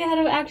can't believe they had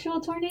an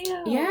actual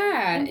tornado.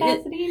 Yeah. In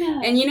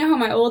Pasadena. And you know how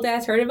my old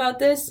ass heard about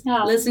this?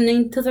 How?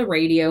 Listening to the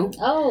radio.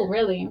 Oh,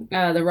 really?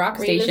 The rock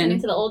were station. You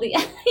listening to the oldie?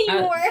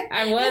 You were?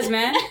 I was,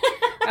 man.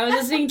 I was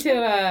listening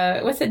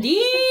to, what's it?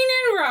 Dean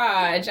and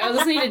Raj. I was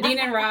listening to Dean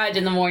and Raj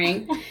in the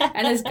morning.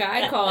 And this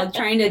guy called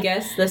trying to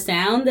guess the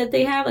sound that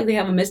they have. Like they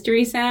have a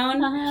mystery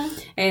sound. Uh-huh.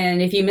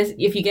 And if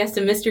you guess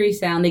the mystery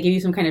sound, they give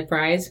you some kind of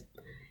prize.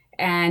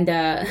 And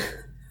I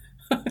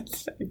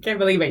can't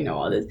believe I know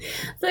all this.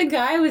 The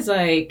guy was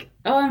like,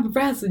 "Oh, I'm from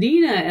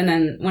Pasadena," and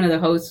then one of the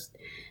hosts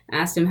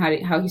asked him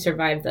how he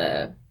survived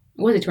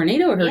was it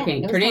tornado or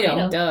hurricane? Yeah,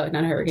 tornado, duh,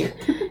 not a hurricane.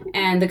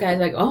 And the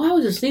guy's like, "Oh, I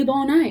was asleep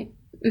all night."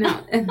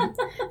 No, and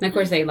of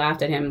course they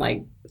laughed at him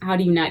like, "How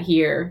do you not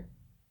hear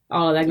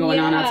all of that going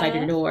on outside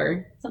your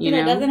door?" Something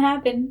that doesn't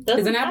happen.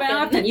 Doesn't happen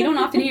often. You don't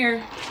often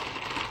hear.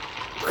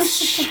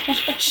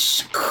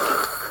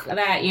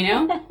 That,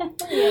 Yeah.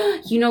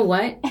 You know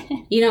what?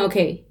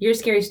 Okay, your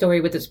scary story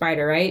with the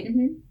spider, right?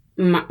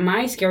 Mm-hmm.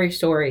 My scary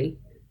story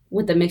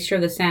with the mixture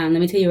of the sound,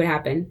 let me tell you what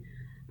happened.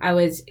 I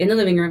was in the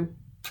living room.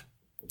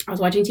 I was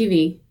watching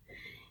TV.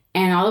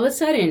 And all of a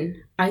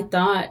sudden, I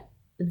thought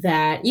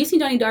that... You've seen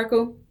Donnie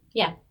Darko?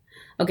 Yeah.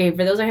 Okay,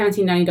 for those that haven't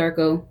seen Donnie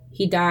Darko,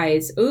 he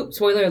dies. Oops,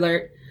 spoiler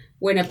alert.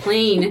 When a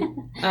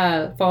plane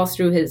falls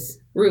through his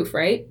roof,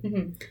 right?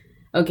 Mm-hmm.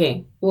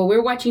 Okay, well,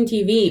 we're watching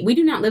TV. We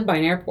do not live by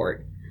an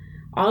airport.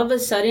 All of a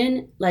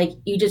sudden, like,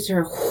 you just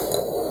heard,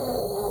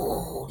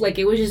 like,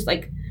 it was just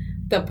like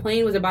the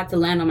plane was about to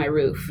land on my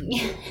roof.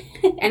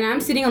 And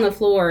I'm sitting on the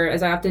floor,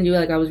 as I often do,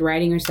 like I was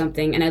writing or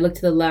something, and I looked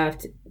to the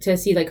left to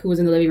see, like, who was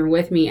in the living room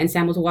with me, and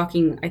Sam was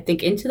walking, I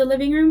think, into the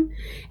living room,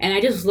 and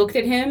I just looked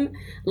at him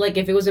like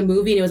if it was a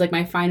movie, and it was like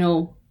my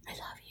final, I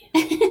love you.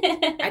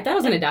 I thought I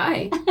was going to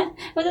die.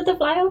 Was it the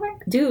flyover?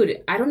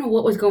 Dude, I don't know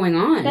what was going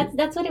on.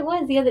 That's what it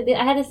was. The other day,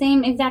 I had the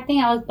same exact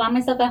thing. I was by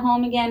myself at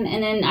home again,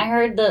 and then I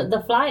heard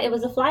it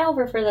was a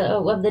flyover for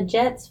of the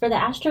Jets for the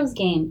Astros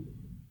game.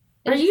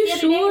 Are you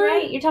sure? Day,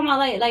 right? You're talking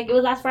about like it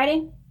was last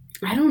Friday?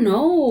 I don't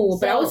know,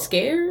 but I was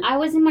scared. I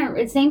was in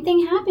my same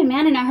thing happened,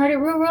 man, and I heard it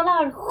real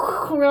loud,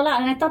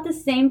 and I thought the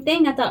same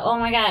thing. I thought, oh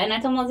my God, and I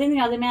told him the same thing.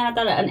 I was like, man, I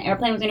thought an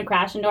airplane was going to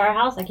crash into our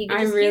house. Like you could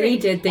just hear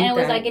it. did think that. And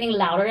it was like getting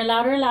louder and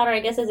louder and louder. I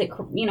guess as it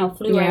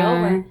flew right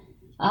over.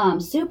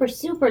 Super,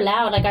 super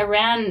loud. Like I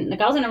ran,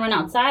 like I was gonna run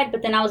outside,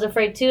 but then I was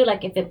afraid too.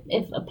 Like if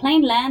a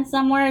plane lands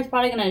somewhere, it's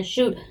probably gonna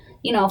shoot,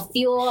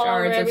 fuel all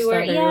over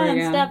everywhere,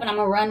 and stuff. And I'm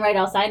gonna run right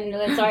outside and do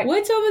it. So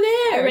what's over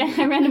there?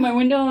 I ran to my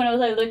window and I was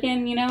like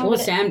looking, Well,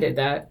 Sam did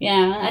that.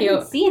 Yeah, I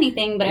didn't see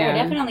anything, but I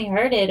definitely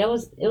heard it. It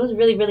was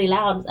really, really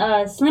loud.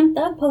 Slim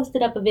Thug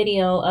posted up a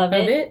video of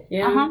it.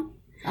 Yeah.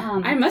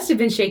 I must have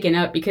been shaken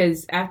up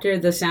because after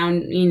the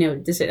sound,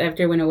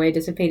 after it went away,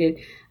 dissipated.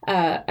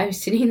 I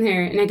was sitting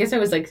there and I guess I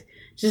was like.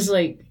 Just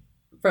like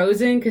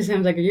frozen because I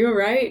was like, "Are you all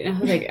right?" And I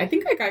was like, "I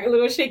think I got a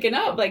little shaken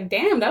up." Like,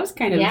 damn, that was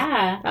kind of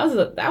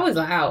that was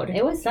loud.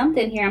 It was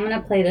something here. I'm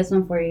gonna play this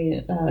one for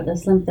you, the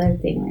Slim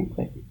Thug thing, right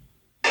quick.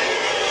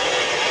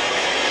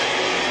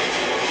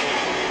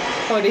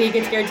 Oh, did he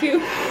get scared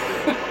too?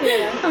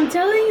 Yeah. I'm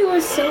telling you, it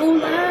was so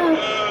loud.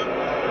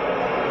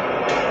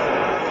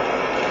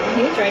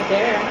 He was right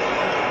there.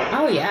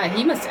 Oh yeah,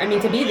 he must. I mean,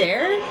 to be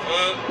there.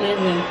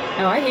 Listen.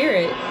 Oh, I hear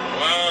it.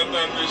 Wow, I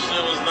thought this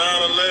shit was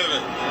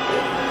 9/11.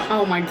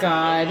 Oh my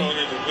God. Don't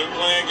need to quit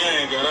playing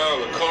games. Got all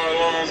the car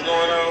alarms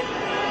going off.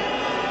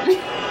 Hey,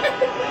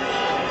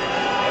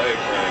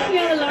 man.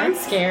 Yeah, the alarm.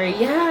 That's scary.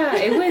 Yeah,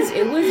 it was.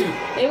 It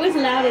was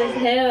loud as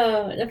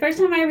hell. The first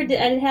time I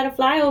had a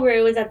flyover,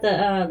 it was at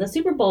the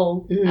Super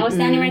Bowl. I was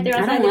standing right there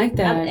outside I don't like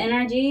that.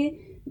 NRG.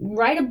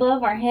 right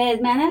above our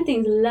heads. Man, that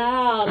thing's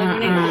loud. Like,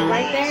 when it goes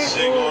right there.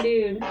 Oh,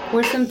 dude.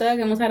 Where's some thug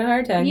almost had a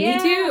heart attack? Yeah,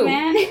 Me too.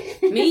 man.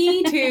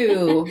 Me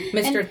too,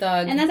 Mr.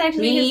 Thug. And that's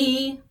actually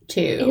Me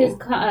too. his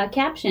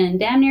caption.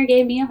 Damn near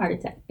gave me a heart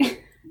attack.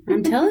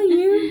 I'm telling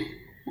you.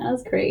 That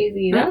was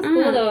crazy. That was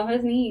cool, though. That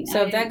was neat.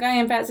 So if that guy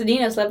in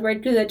Pasadena slept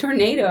right through that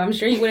tornado, I'm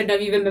sure he wouldn't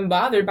have even been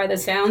bothered by the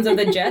sounds of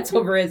the jets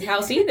over his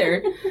house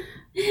either.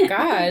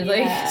 God,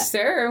 like,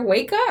 sir,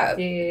 wake up.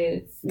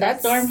 Dude,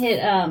 that storm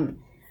hit,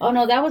 oh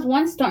no, that was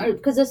one storm,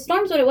 because the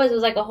storm's what it was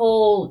like a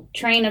whole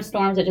train of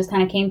storms that just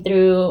kind of came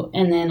through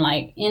and then,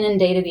 like,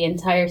 inundated the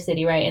entire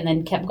city, right, and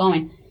then kept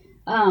going.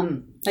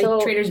 Like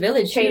so Traders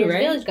Village, Traders too,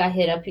 right? Village got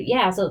hit up.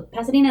 Yeah, so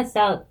Pasadena's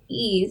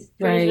southeast,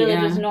 Traders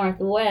Village is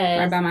northwest.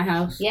 Right by my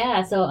house.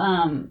 Yeah, so,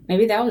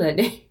 maybe that was that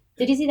day.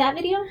 Did you see that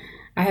video?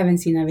 I haven't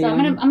seen that video. So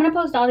I'm gonna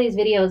post all these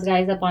videos,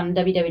 guys, up on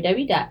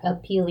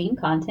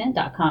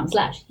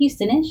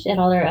www.appealingcontent.com/Houstonish and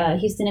all our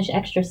Houstonish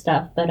extra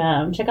stuff. But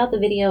check out the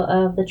video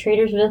of the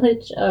Traders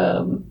Village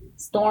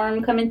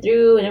storm coming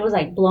through, and it was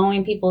like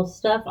blowing people's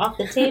stuff off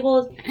the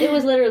tables. It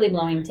was literally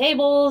blowing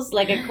tables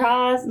like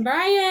across.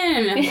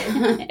 Brian,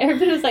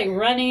 everybody was like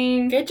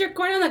running. Get your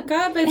corn on the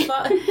cup.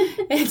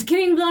 It's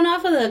getting blown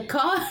off of the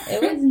car.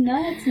 It was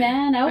nuts,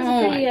 man. That was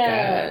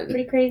a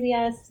pretty crazy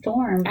ass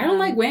storm. I don't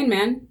like wind,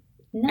 man.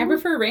 No. I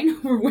prefer rain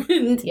over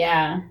wind.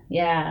 Yeah.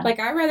 Like,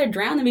 I'd rather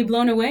drown than be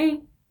blown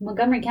away.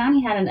 Montgomery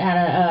County had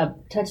a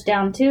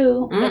touchdown,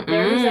 too. But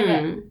there was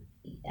like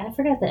I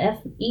forgot the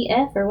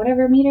EF or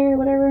whatever meter,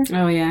 whatever.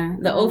 Oh, yeah.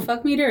 The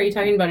fuck meter? Or are you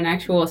talking about an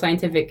actual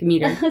scientific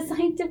meter? A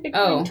scientific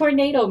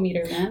tornado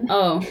meter, man.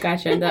 Oh,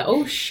 gotcha.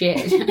 The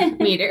shit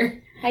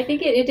meter. I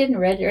think it didn't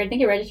register. I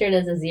think it registered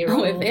as a 0.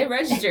 Oh, it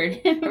registered.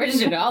 It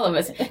registered to all of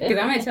us. Because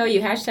I'm going to tell you,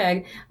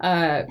 hashtag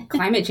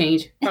climate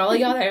change. For all of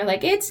y'all that are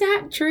like, it's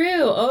not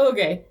true. Oh,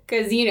 okay.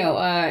 Because,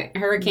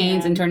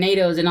 hurricanes and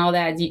tornadoes and all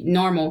that is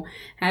normal.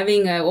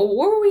 Having, where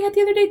were we at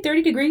the other day?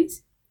 30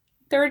 degrees?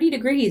 30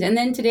 degrees. And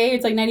then today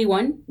it's like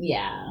 91?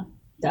 Yeah.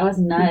 That was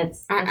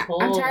nuts.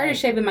 I'm tired of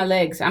shaving my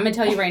legs. I'm gonna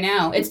tell you right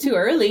now. It's too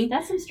early.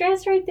 That's some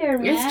stress right there,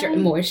 man. It's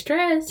more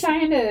stress.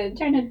 Trying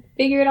to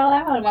figure it all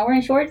out. Am I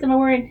wearing shorts? Am I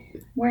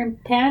wearing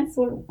pants?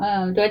 Do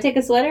I take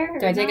a sweater?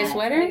 Do I take a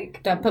sweater?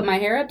 Like, do I put my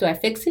hair up? Do I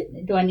fix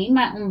it? Do I need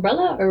my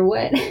umbrella or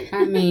what?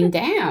 I mean,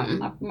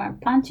 damn. my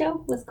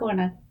poncho? What's going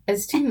on?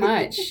 It's too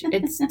much.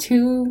 It's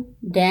too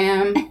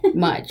damn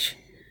much.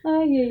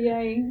 I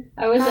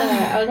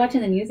was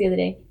watching the news the other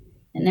day,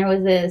 and there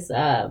was this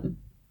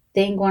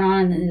thing going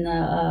on in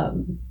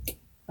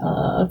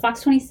the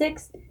Fox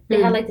 26.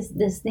 They had like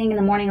this thing in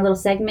the morning, a little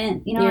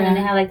segment, and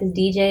they had like this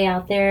DJ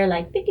out there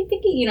like picky,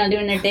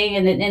 doing their thing,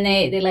 and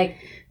they do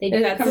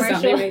the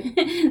commercial.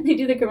 They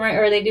do the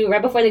commercial, or they do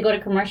right before they go to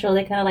commercial.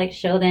 They kind of like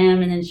show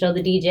them and then show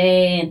the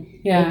DJ and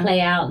they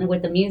play out and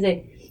with the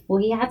music.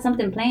 Well, he had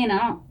something playing.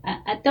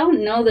 I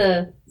don't know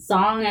the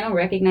song. I don't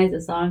recognize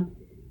the song.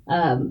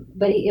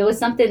 But it was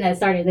something that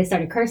they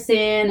started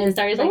cursing and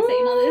started like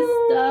saying all this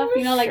stuff,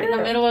 in the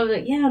middle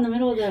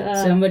of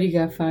the, somebody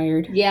got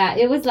fired. Yeah,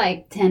 it was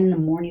like 10 in the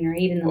morning or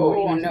 8 in the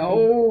morning. Oh,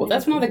 no.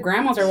 That's when all the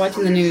grandmas are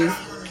watching the news.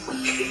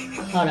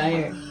 Hold on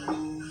here.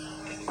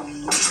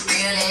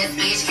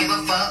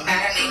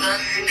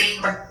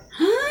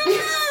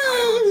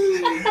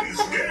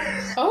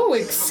 Oh,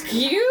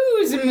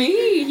 excuse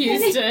me,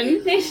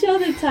 Houston. They show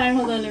the time.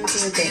 Hold on, let me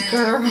see what it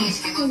Girl.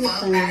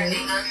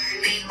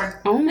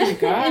 Oh my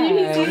god. And then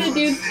you see the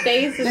dude's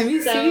face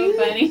is so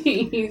funny.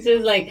 He's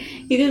just like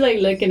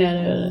looking at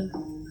it.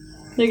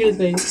 Look at his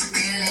face.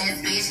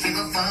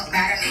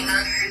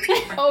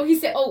 Oh, he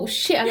said, oh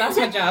shit, I lost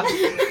my job.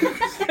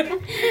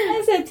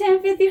 I said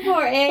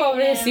 10:54 a.m.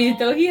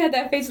 Pobrecito, he had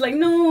that face like,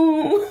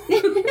 no.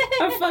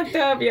 I fucked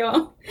up,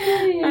 y'all.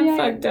 I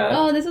fucked up.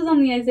 Oh, this was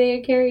on the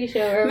Isaiah Carey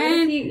show. Or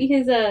man,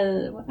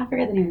 I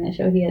forgot the name of that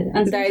show he had.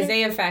 The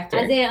Isaiah Factor.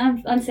 Isaiah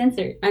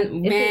Uncensored.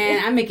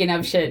 Man, I'm making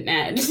up shit,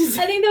 man. I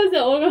think that was the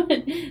old one.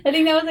 I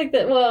think that was like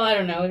I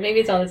don't know.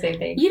 Maybe it's all the same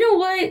thing. You know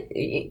what?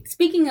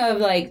 Speaking of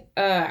like,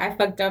 I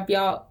fucked up,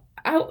 y'all.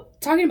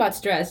 Talking about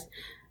stress.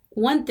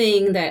 One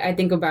thing that I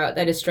think about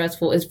that is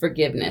stressful is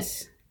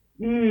forgiveness.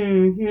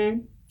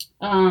 Mm-hmm.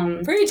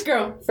 Preach,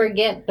 girl.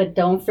 Forget, but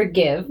don't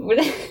forgive. What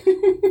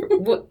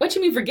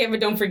you mean forget, but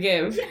don't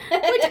forgive?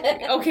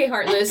 Okay,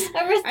 Heartless.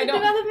 Arrested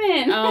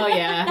Development. Oh,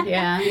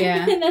 yeah.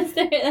 And that's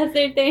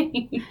their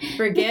thing.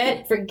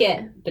 Forget, but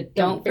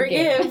don't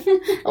forgive.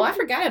 Oh, I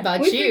forgot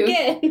about you.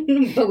 Forget,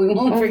 but we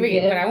won't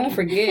forgive. But I won't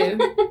forgive.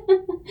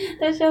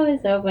 That show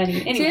is so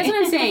funny. Anyway. See, that's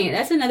what I'm saying.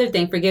 That's another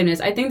thing, forgiveness.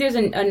 I think there's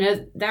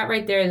another, that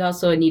right there is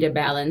also a need of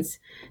balance.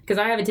 Because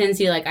I have a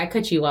tendency, like, I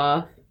cut you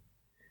off.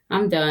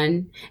 I'm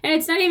done. And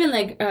it's not even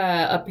like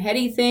a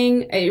petty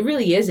thing. It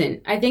really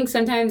isn't. I think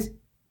sometimes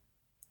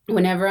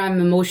whenever I'm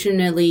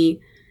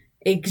emotionally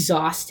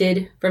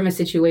exhausted from a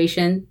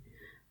situation,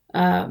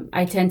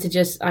 I tend to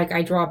just, like,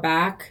 I draw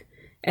back.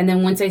 And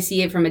then once I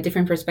see it from a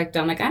different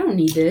perspective, I'm like, I don't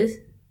need this.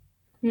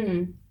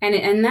 And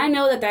I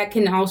know that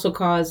can also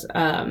cause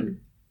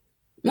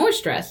more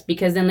stress,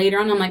 because then later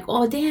on I'm like,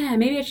 oh damn,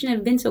 maybe I shouldn't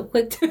have been so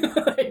quick to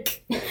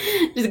like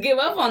just give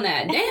up on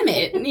that. Damn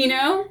it, you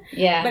know?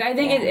 Yeah. But I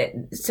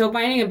think so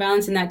finding a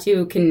balance in that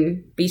too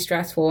can be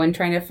stressful, and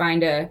trying to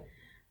find a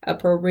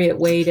appropriate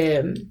way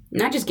to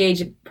not just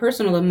gauge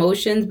personal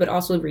emotions, but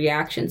also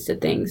reactions to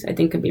things, I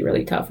think could be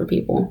really tough for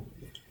people.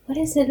 What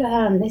is it?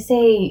 They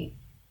say,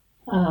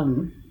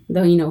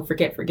 though, you know,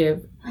 forgive.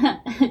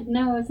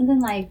 No, it's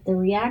something like the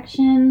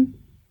reaction.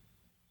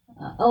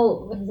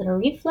 Is it a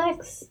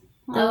reflex?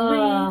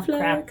 The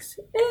reflex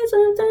is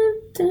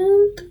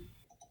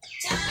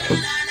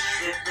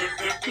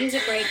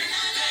Music break.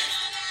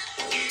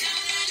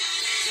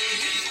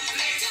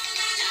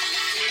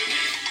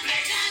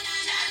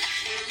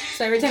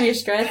 So every time you're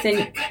stressed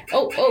and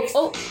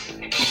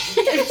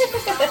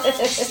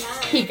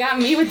he got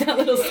me with that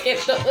little skip.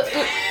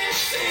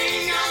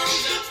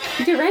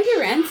 Duran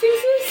Duran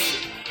sings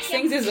this?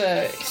 Sings is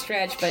a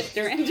stretch, but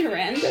Duran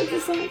Duran does the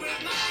song.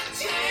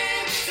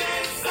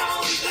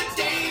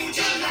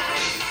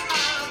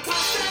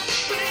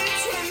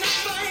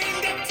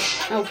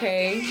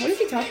 Okay, what is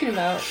he talking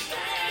about?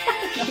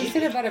 He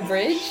said about a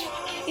bridge?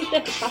 He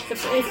said across the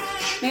bridge.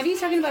 Maybe he's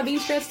talking about being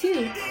stressed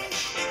too.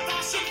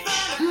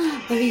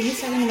 Maybe he's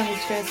talking about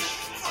his stress.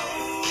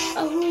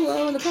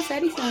 Oh, look how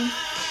sad he sounds.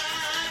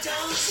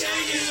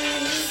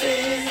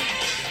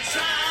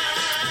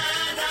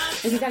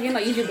 Is he talking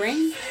about use your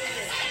brain?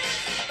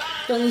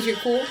 Don't lose your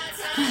cool?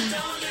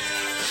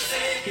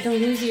 Don't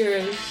lose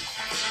your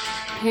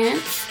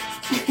pants?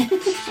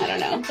 I don't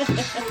know.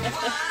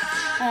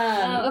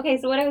 Okay,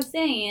 so what I was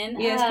saying,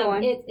 yes, go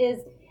on. It is,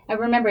 I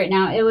remember it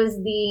now, it was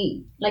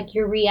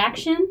your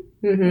reaction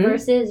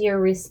versus your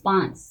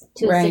response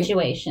to a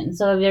situation.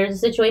 So if there's a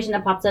situation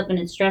that pops up and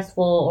it's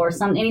stressful, or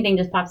anything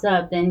just pops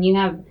up, then you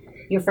have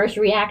your first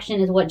reaction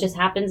is what just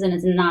happens, and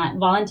it's not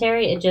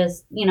voluntary. It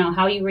just,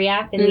 how you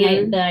react, and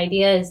the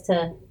idea is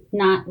to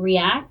not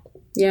react,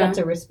 but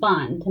to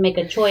respond, to make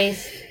a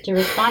choice to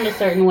respond a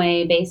certain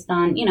way based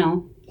on,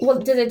 Well,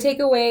 does it take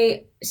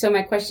away, so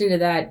my question to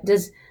that,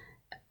 does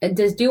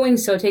doing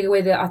so take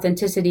away the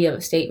authenticity of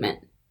a statement?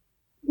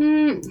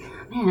 Man,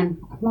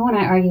 Mo and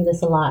I argue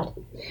this a lot.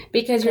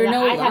 Because you're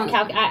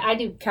I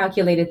do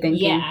calculated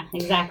thinking. Yeah,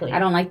 exactly. I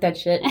don't like that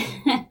shit.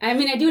 I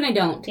mean, I do and I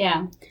don't.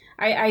 Yeah.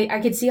 I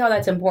could see how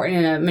that's important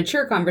in a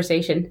mature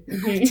conversation.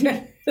 You're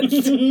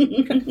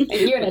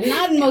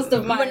not in most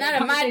of my But not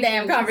in my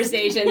damn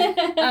conversation.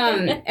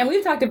 And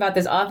we've talked about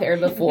this off air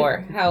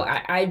before, how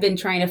I've been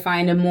trying to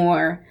find a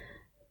more...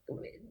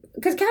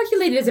 Because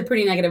calculated is a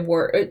pretty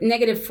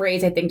negative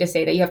phrase, I think, to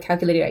say that you have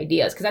calculated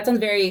ideas. Because that sounds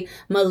very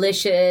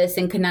malicious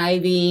and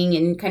conniving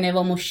and kind of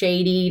almost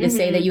shady to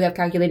say that you have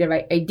calculated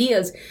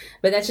ideas.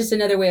 But that's just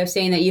another way of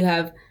saying that you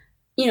have,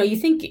 you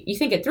think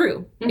it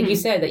through. Like you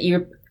said, that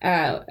you're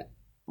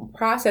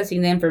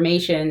processing the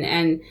information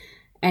and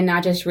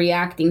not just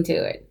reacting to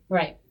it.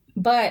 Right.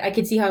 But I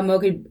could see how Mo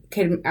could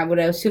I would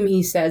assume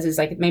he says is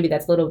like, maybe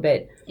that's a little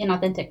bit...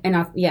 inauthentic.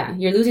 Yeah,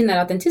 you're losing that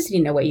authenticity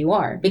in the way you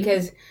are.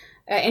 Because...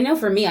 I know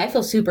for me, I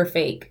feel super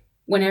fake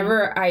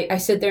whenever I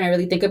sit there and I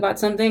really think about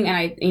something,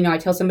 and I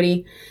tell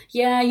somebody,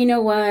 yeah, you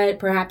know what,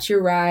 perhaps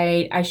you're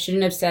right, I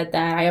shouldn't have said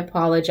that, I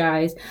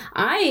apologize.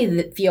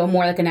 I feel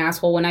more like an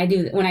asshole when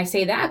I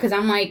say that, because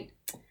I'm like,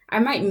 I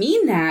might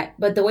mean that,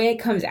 but the way it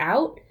comes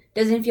out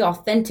doesn't feel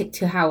authentic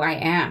to how I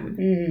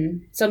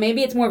am. So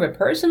maybe it's more of a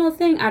personal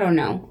thing. I don't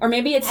know. Or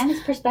maybe it's... And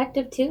it's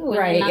perspective, too.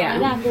 Right, not only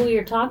that, who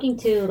you're talking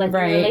to, like the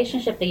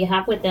relationship that you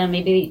have with them.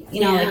 Maybe,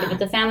 like if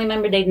it's a family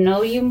member, they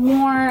know you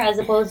more, as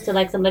opposed to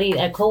like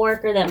a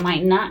coworker that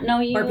might not know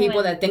you. Or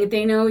people that think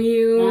they know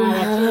you.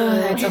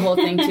 That's a whole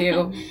thing,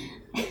 too.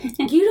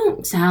 You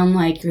don't sound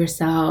like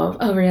yourself.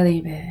 Oh, really,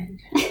 bitch?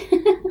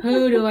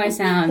 Who do I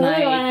sound like?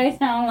 Who do I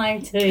sound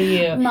like to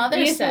you?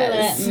 Mother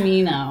says. Let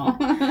me know.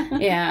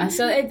 Yeah,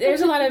 so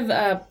there's a lot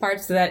of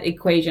parts to that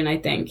equation, I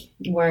think.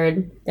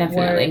 Word.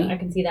 Definitely. Word. I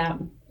can see that.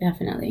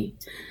 Definitely.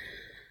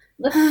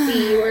 Let's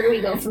see, where do we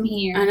go from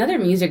here? Another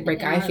music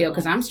break, I feel,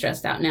 because I'm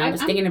stressed out now. I'm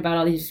just thinking about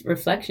all these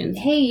reflections.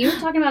 Hey, you were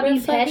talking about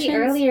being petty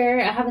earlier.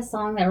 I have a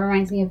song that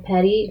reminds me of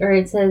petty, or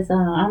it says,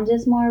 I'm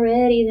just more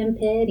ready than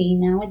petty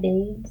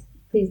nowadays.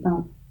 Please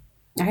don't.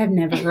 I have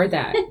never heard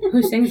that.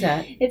 Who sings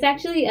that? It's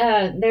actually,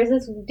 there's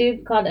this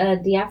dude called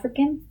The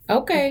African.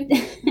 Okay.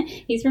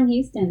 He's from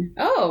Houston.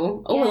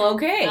 Oh, well,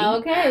 okay.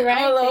 Okay,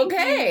 right. Oh,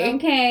 okay.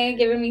 Okay,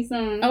 giving me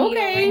some heat over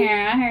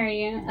here. I hear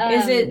you.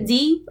 Is it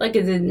D? Like,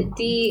 is it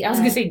D? I was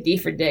going to say D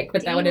for dick,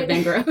 but that would have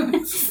been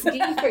gross.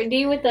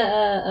 D with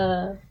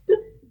the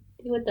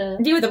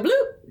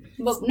bloop.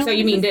 No, so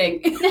you mean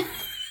dick.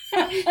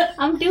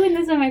 I'm doing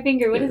this on my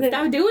finger. What is it?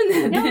 Stop doing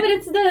that. No, but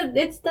it's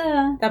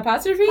the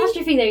apostrophe.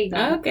 Apostrophe. There you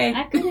go. Okay.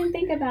 I couldn't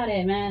think about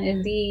it, man.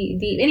 It's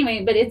D.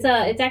 Anyway, but it's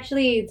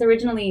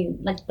originally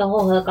like the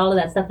whole hook, all of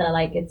that stuff that I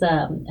like. It's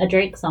a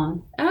Drake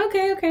song.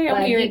 Okay.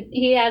 I'll hear it.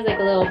 He has like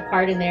a little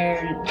part in there.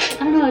 And,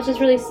 I don't know. It's just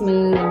really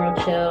smooth and real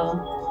chill.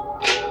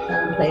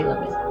 Play,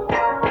 love it.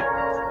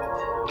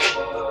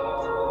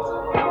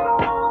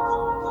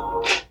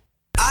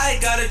 I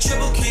got a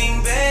triple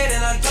king bed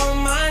and I don't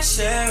mind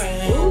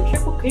sharing. Ooh,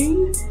 triple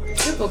king.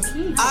 Triple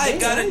king. I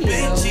got a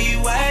big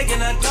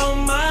G-Wagon, I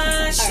don't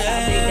mind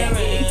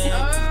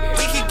sharing.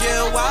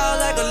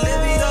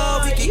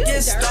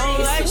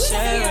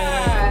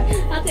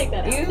 take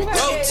that out.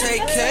 Don't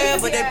take care,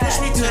 but they push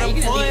me to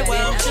the point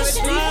where I'm just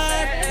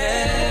not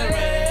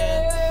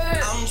caring.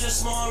 I'm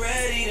just more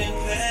ready than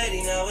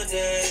petty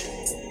nowadays.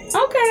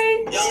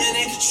 Okay. Young and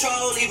in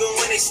control, even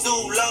when they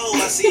stoop low.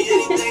 I see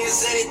anything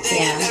is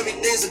anything and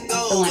everything's a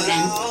goal.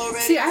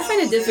 See, I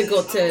find it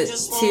difficult to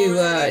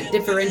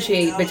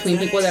differentiate between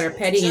people that are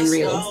petty and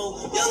real.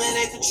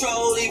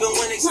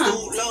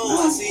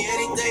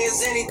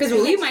 Because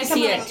we might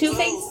see it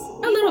Two-Face?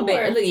 a little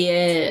bit.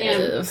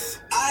 Yes.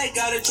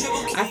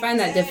 I find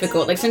that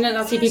difficult. Like sometimes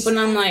I'll see people and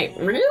I'm like,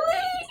 really?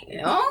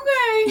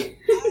 Okay.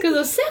 Because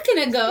a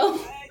second ago,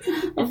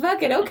 well,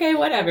 fuck it. Okay,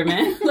 whatever,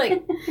 man.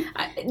 Like,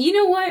 you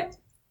know what?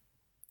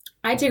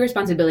 I take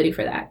responsibility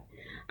for that.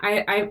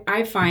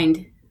 I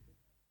find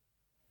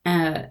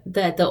that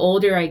the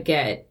older I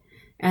get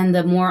and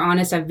the more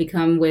honest I've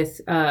become with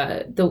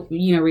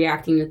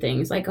reacting to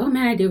things, like, oh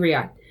man, I do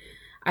react.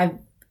 I've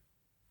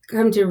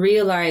come to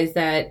realize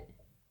that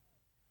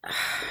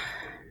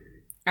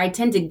I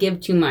tend to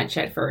give too much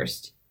at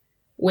first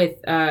with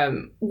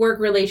work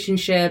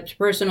relationships,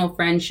 personal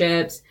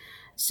friendships.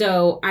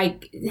 So I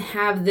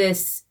have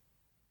this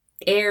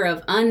air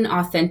of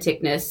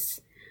unauthenticness,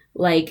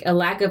 like a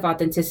lack of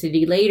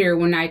authenticity later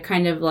when I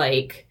kind of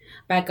like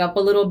back up a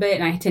little bit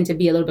and I tend to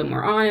be a little bit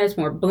more honest,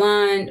 more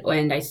blunt,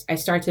 and I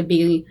start to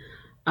be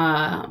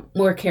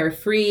more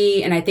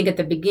carefree. And I think at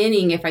the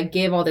beginning, if I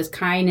give all this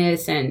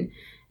kindness and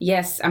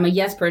yes, I'm a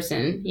yes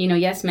person,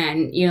 yes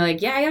man,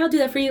 like, yeah, I'll do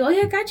that for you. Oh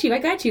yeah, I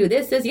got you.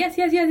 This, yes.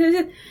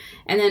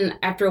 And then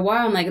after a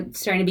while, I'm like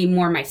starting to be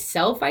more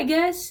myself, I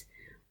guess.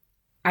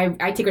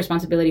 I take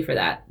responsibility for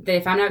that. That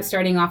if I'm not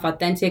starting off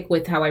authentic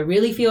with how I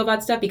really feel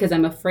about stuff because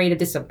I'm afraid of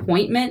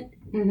disappointment,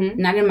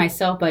 not in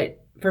myself, but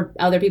for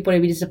other people to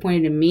be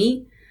disappointed in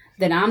me,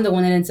 then I'm the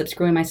one that ends up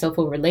screwing myself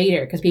over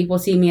later because people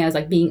see me as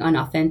like being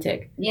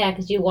unauthentic. Yeah,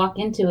 because you walk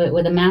into it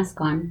with a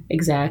mask on.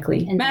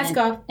 Exactly. And mask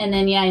then, off. And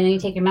then you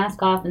take your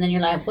mask off and then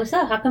you're like, what's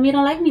up? How come you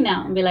don't like me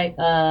now? And be like,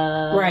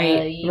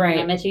 right. When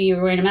I met you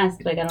were wearing a mask.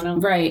 Like, I don't know.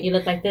 Right. You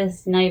look like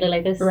this. Now you look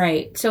like this.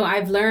 Right. So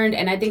I've learned,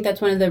 and I think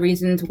that's one of the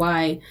reasons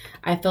why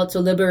I felt so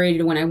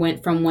liberated when I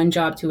went from one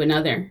job to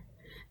another.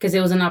 Because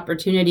it was an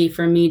opportunity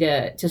for me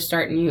to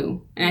start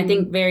new. And I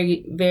think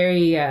very,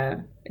 very...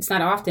 it's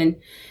not often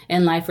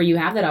in life where you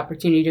have that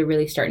opportunity to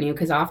really start new,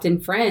 because often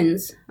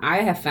friends, I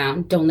have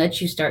found, don't let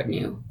you start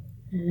new.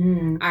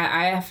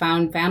 I have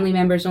found family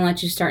members don't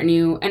let you start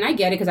new, and I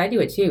get it because I do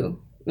it too.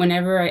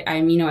 Whenever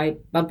I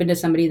bump into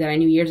somebody that I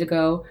knew years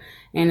ago,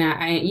 and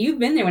you've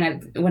been there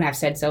when I've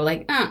said so,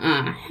 like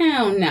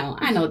hell no,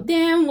 I know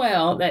damn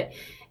well that,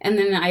 and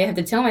then I have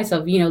to tell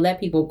myself, let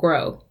people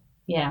grow.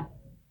 Yeah.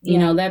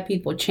 Let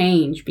people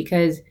change,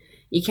 because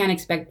you can't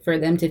expect for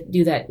them to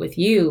do that with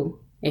you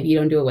if you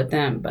don't do it with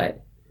them.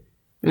 But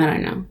I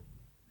don't know.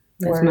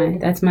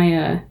 That's my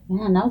Yeah,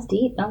 that was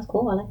deep. That was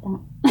cool. I like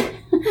that.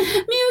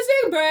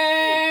 Music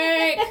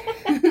break.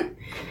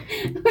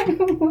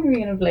 What are we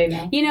gonna play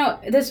now?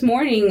 This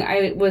morning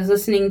I was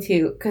listening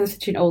to, because I'm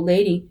such an old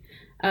lady,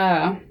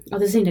 I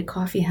was listening to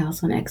Coffee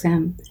House on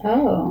XM.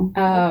 Oh.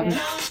 Okay.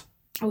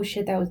 Oh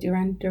shit, that was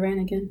Duran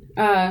again.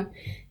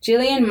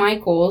 Jillian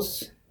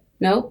Michaels.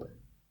 Nope.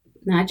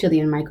 Not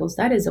Jillian Michaels.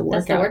 That is a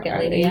workout. That's the workout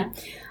lady, yeah.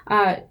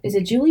 Is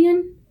it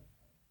Julian?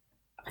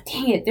 Oh,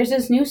 dang it. There's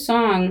this new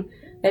song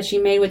that she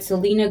made with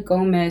Selena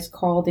Gomez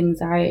called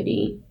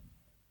Anxiety.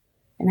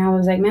 And I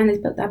was like, man,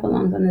 that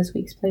belongs on this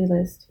week's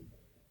playlist.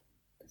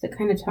 Because it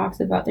kind of talks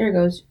about, there it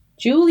goes,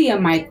 Julia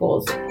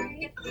Michaels.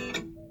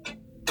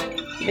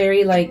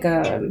 Very like,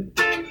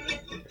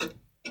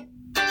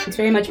 it's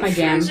very much my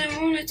jam.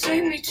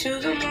 Take me to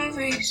the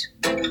movies.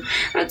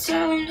 I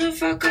tell them to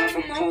fuck off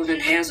from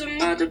holding hands with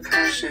my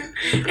depression.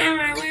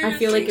 I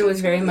feel like it was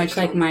very much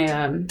like my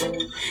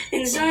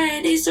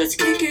anxiety starts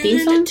kicking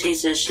in to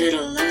teach that shit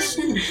a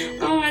lesson.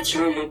 Oh, I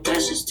try my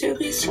best just to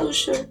be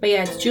social. But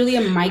yeah, it's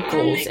Julia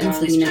Michaels and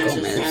Selena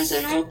Gomez.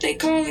 And hope they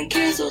call and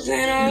cancel.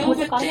 Then I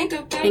overthink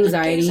about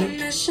Anxiety. the things I'm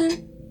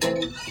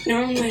missing.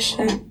 No, I'm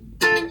wishing.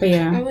 But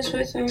yeah. I was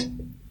with them.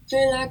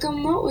 Feel like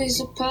I'm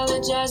always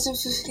apologizing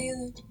for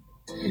feeling.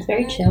 It's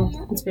very chill.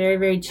 It's very,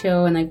 very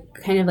chill and like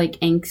kind of like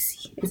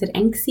angsty. Is it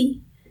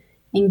angsty?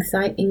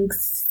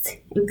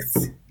 Angsty?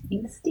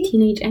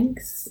 Teenage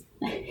angst.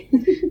 I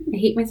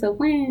hate myself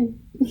when.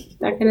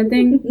 That kind of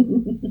thing.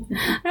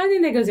 I don't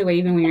think that goes away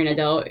even when you're an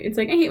adult. It's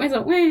like, I hate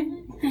myself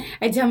when.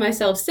 I tell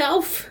myself,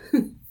 self,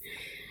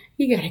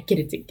 you gotta get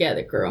it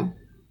together, girl.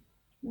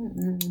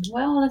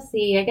 Well, let's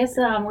see. I guess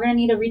we're gonna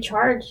need to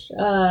recharge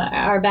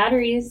our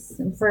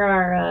batteries for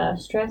our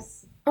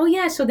stress. Oh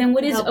yeah, so then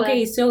what is,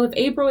 okay, so if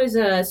April is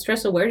a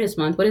stress awareness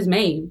month, what is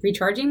May?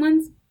 Recharging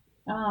month?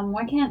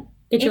 Why can't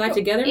Get your life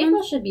together month?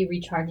 April should be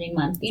recharging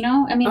month,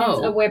 I mean,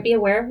 it's be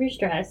aware of your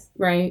stress.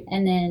 Right.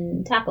 And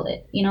then tackle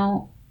it,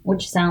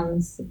 which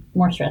sounds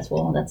more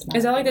stressful. That's not.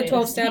 Is that like the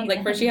 12 step?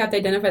 Like first you have to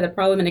identify the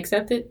problem and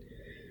accept it?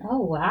 Oh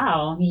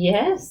wow.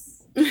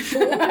 Yes. What?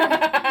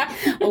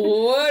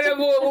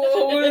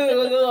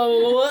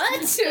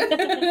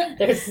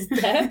 There's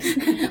steps.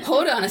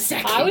 Hold on a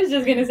second. I was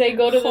just gonna say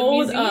go to the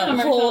museum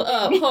Hold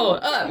up.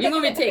 You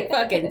want me to take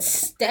fucking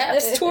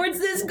steps towards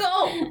this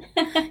goal?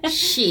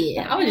 Shit.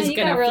 I was just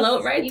gonna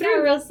float right through. You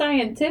got real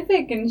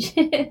scientific and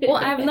shit. Well,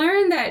 I've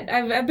learned that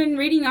I've been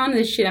reading on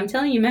this shit. I'm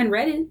telling you, man,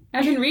 Reddit.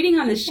 I've been reading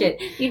on this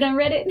shit. You done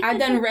read it? I've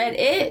done read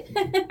it.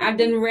 I've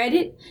done read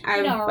it.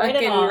 I've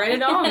fucking read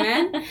it all,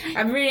 man.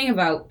 I'm reading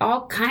about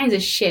all kinds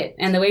of shit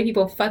and the way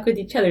people fuck with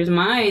each other's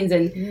minds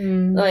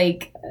and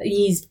like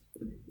these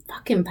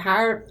fucking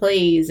power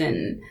plays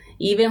and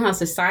even how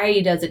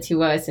society does it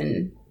to us.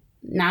 And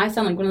now I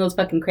sound like one of those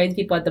fucking crazy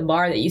people at the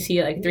bar that you see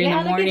at like 3 in the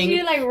morning. Look at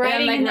you like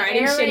writing, and I'm, like,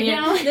 writing shit right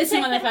now.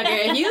 Listen, motherfucker,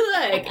 if you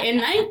look in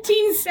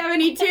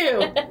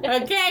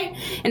 1972, okay,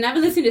 and I've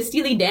been listening to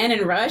Steely Dan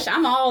and Rush,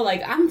 I'm all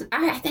like,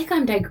 I think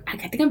I'm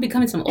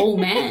becoming some old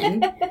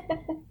man.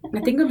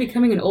 I think I'm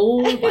becoming an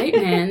old white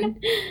man.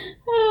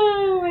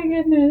 Oh my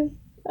goodness.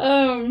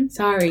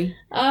 Sorry.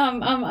 We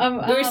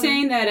were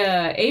saying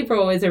that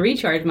April is a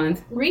recharge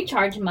month.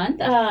 Recharge month.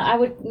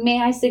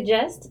 Might I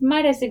suggest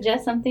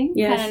something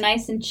Yes. kind of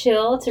nice and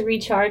chill to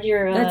recharge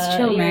your Let's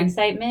chill, your man.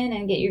 excitement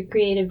and get your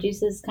creative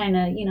juices kind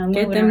of moving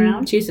Get them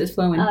around. juices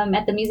flowing.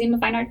 At the Museum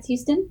of Fine Arts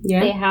Houston, Yeah.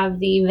 they have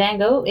the Van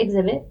Gogh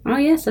exhibit. Oh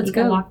yes, let's You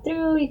can go. walk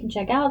through. You can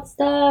check out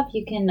stuff.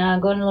 You can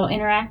go in a little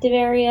interactive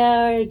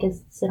area. You can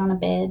sit on a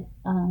bed,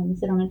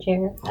 sit on a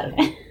chair. I don't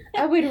know.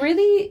 I would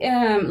really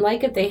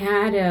like if they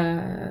had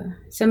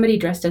somebody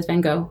dressed as Van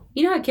Gogh.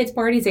 You know, at kids'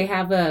 parties they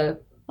have a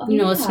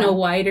Snow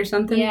White or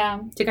something. Yeah.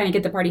 To kind of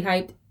get the party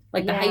hyped,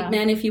 like the Yeah. hype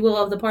man, if you will,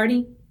 of the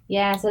party.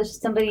 Yeah, so it's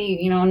just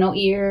somebody, no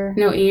ear.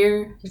 No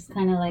ear. Just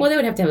kind of like. Well, they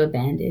would have to have a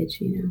bandage,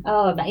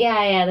 Oh,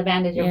 yeah, the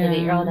bandage over the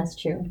ear. Yeah. Oh, that's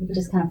true. You can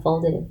just kind of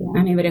fold it if you want.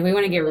 I mean, but if we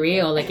want to get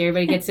real, like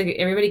everybody gets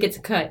a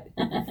cut.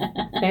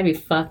 That'd be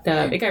fucked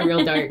up. It got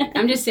real dark.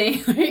 I'm just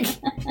saying, like,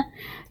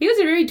 he was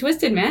a very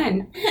twisted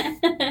man.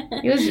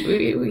 He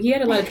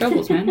had a lot of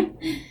troubles, man.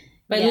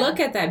 But Yeah.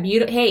 look at that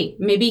beautiful. Hey,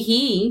 maybe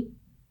he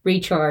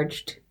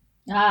recharged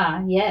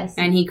Ah, yes.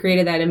 and he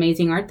created that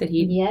amazing art that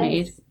he yes.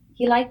 made.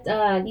 He liked,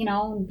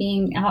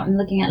 being out and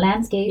looking at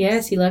landscapes.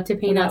 Yes, he loved to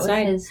paint So that was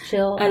outside. his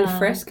chill. Al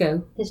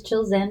fresco. His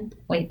chill zen.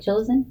 Wait,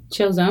 chill zen?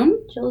 Chill zone?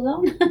 Chill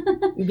zone?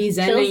 Be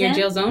zen Chill in your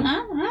zen? chill zone?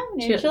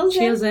 Chill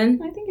zen. Chill zen.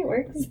 I think it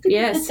works.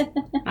 Yes,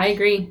 I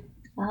agree.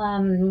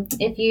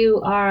 If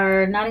you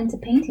are not into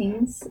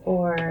paintings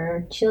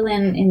or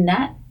chilling in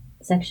that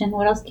section,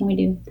 what else can we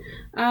do?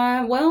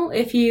 Well,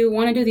 if you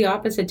want to do the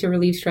opposite to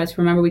relieve stress,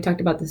 remember we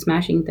talked about the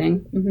smashing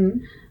thing.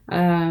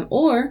 Mm-hmm.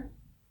 Or,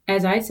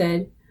 as I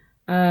said,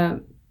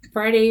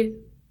 Friday,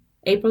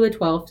 April the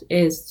 12th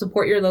is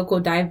support your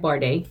local dive bar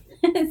day.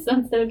 So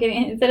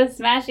instead of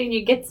smashing,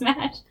 you get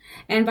smashed.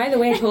 And by the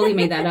way, I totally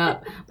made that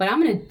up, but I'm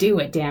going to do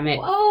it, damn it.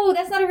 Oh,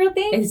 that's not a real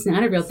thing? It's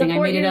not a real thing. I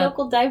made it up.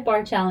 Local dive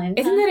bar challenge.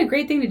 Isn't that a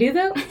great thing to do,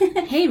 though?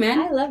 Hey,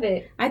 man. I love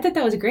it. I thought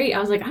that was great. I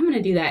was like, I'm going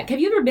to do that. Have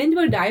you ever been to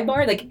a dive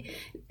bar?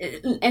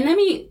 And let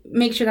me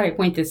make sure that I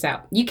point this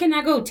out. You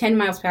cannot go 10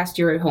 miles past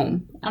your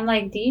home. I'm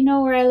like, do you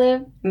know where I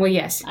live? Well,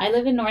 yes. I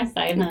live in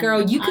Northside. Huh?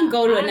 Girl, you can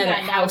go to another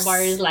got house.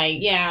 Bars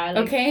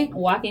Okay?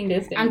 walking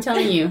distance. I'm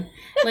telling you.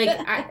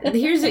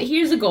 Here's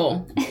a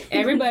goal.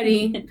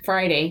 Everybody,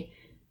 Friday,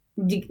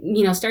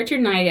 start your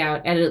night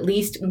out at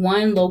least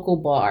one local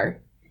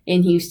bar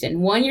in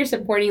Houston. 1, you're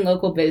supporting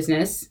local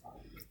business.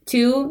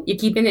 2, you're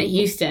keeping it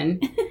Houston.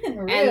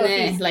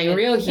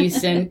 Real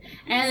Houston.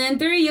 And then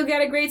 3, you'll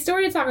get a great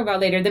story to talk about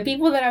later. The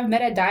people that I've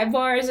met at dive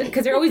bars,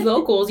 because they're always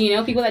locals,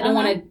 people that don't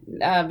want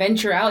to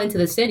venture out into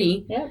the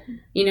city.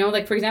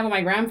 Yep. For example,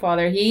 my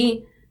grandfather,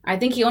 I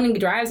think he only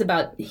drives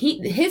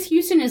his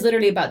Houston is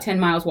literally about 10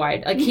 miles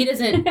wide. Like he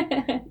doesn't,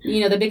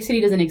 the big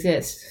city doesn't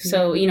exist.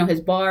 So,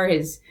 his bar,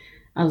 his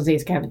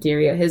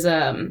cafeteria, his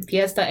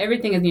fiesta,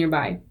 everything is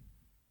nearby.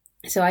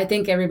 So I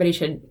think everybody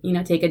should,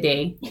 take a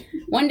day,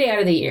 one day out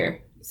of the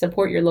year,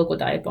 support your local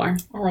dive bar.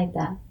 I like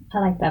that. I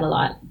like that a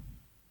lot.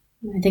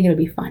 I think it'll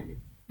be fun.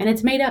 And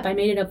it's made up. I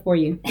made it up for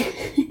you.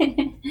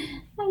 I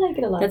like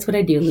it a lot. That's what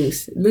I do,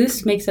 Luce.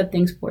 Luce makes up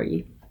things for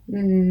you.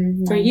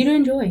 For you to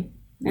enjoy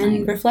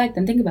and reflect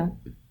and think about.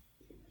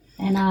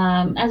 And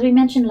as we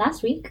mentioned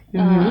last week,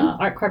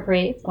 Art Car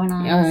Parade is going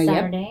on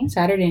Saturday. Yep.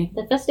 Saturday.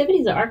 The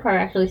festivities of Art Car are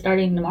actually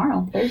starting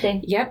tomorrow, Thursday.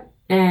 Yep.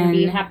 It'll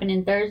be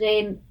happening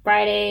Thursday,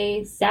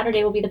 Friday,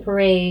 Saturday will be the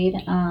parade.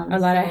 A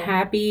lot of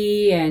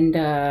happy and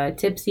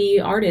tipsy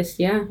artists,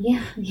 yeah.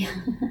 Yeah.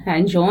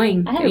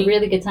 Enjoying. I had a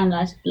really good time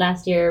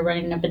last year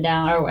running up and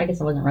down, or I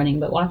guess I wasn't running,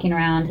 but walking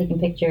around,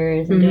 taking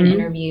pictures and doing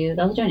interviews.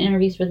 I was doing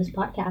interviews for this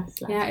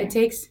podcast last year.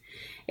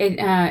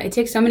 It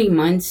takes so many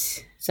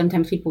months,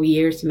 sometimes people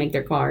years to make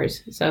their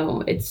cars.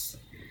 So it's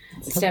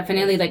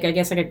definitely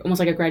almost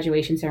like a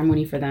graduation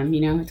ceremony for them,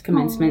 It's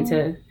commencement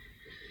to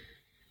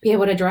be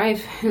able to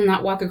drive and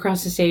not walk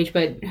across the stage,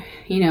 but,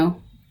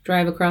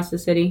 drive across the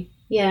city.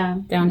 Yeah.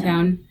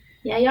 Downtown.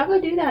 Yeah, y'all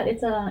go do that.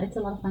 It's a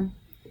lot of fun.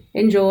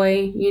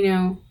 Enjoy,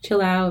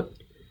 chill out.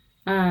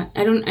 I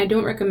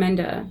don't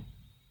recommend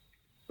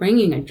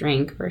bringing a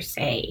drink per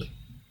se.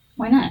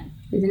 Why not?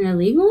 Isn't it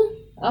illegal?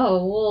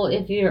 Oh, well,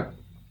 if you're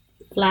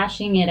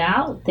flashing it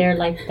out there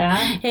like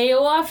that. Hey,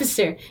 yo,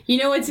 officer, you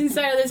know what's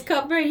inside of this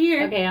cup right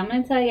here? Okay, I'm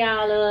going to tell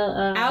y'all a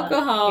little...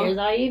 alcohol. Here's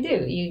all you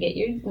do. You get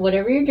your...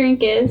 Whatever your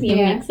drink is, you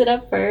mix it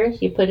up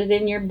first. You put it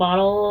in your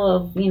bottle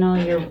of,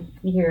 your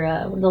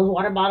those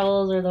water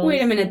bottles or those...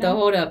 Wait a minute, though.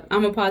 Hold up.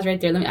 I'm going to pause right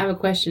there. I have a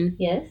question.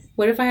 Yes?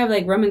 What if I have,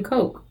 like, rum and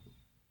Coke?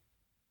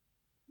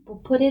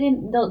 Put it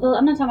in.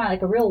 I'm not talking about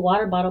like a real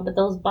water bottle, but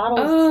those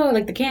bottles. Oh,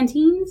 like the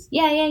canteens?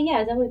 Yeah.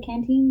 Is that what a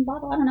canteen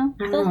bottle? I don't know.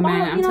 I don't know,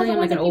 man. I'm telling you, I'm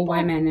like an old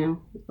white man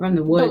now. We're in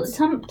the woods.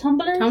 Tumblers?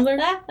 Tumblers? There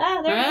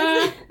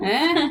it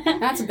is.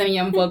 That's what them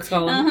young folks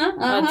call them.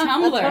 A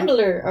tumbler. A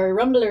tumbler or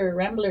rambler.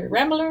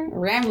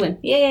 Rambling.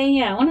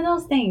 Yeah. One of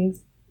those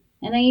things.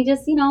 And then you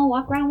just,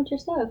 walk around with your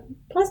stuff.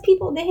 Plus,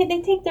 people, they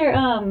take their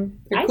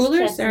ice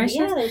coolers? chests.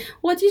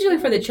 Well, it's usually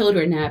for the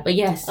children, but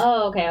yes.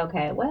 Oh,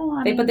 okay.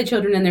 Well, they put the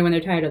children in there when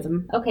they're tired of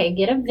them. Okay,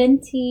 get a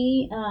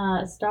venti,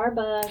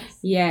 Starbucks.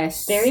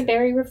 Yes. Berry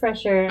Berry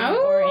Refresher.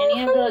 Oh. Or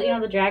any of the,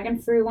 the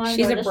dragon fruit ones.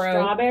 She's or a the pro.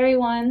 Strawberry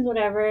ones,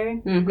 whatever.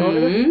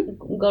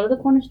 Mm-hmm. Go to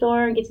the corner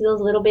store and get you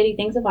those little bitty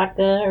things of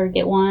vodka, or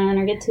get one,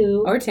 or get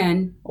two. Or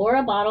 10. Or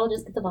a bottle,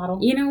 just get the bottle.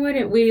 You know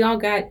what? We all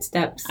got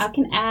steps. I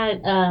can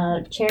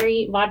add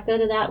cherry vodka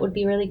to that, would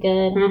be really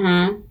good.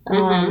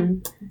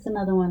 What's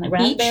another one? Like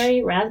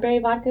raspberry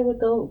vodka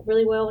would go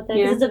really well with that.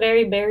 Yeah. This is a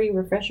very berry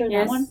refresher.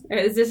 Yes. That one.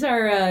 Is this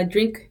our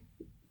drink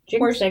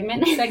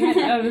segment?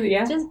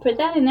 Yeah. Just put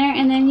that in there,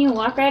 and then you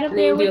walk right up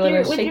there with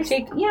your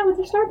shake. Yeah, with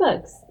your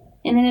Starbucks.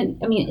 And then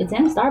it's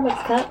in a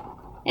Starbucks cup.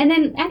 And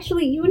then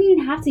actually, you wouldn't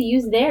even have to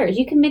use theirs.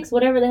 You can mix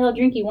whatever the hell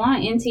drink you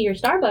want into your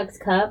Starbucks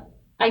cup.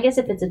 I guess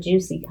if it's a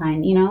juicy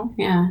kind,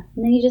 Yeah.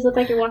 And then you just look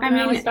like you're walking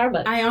around with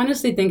Starbucks. I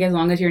honestly think as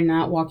long as you're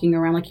not walking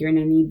around like you're an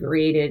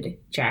inebriated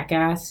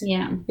jackass,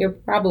 you're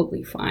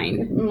probably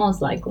fine.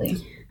 Most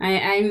likely.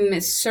 I'm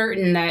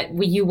certain that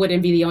you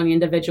wouldn't be the only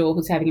individual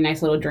who's having a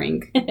nice little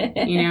drink,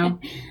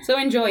 So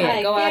enjoy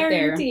it. Go out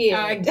there.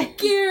 I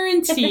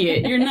guarantee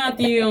it. You're not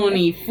the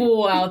only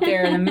fool out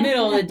there in the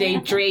middle of the day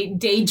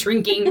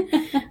drinking,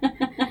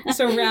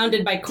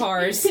 surrounded by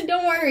cars.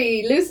 Don't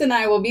worry. Luce and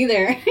I will be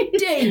there.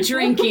 Day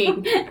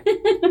drinking.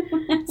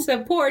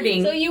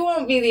 Supporting. So you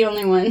won't be the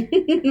only one.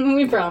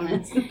 We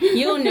promise.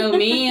 You'll know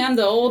me. I'm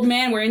the old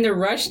man wearing the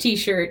Rush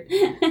t-shirt.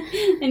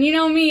 And you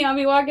know me. I'll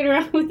be walking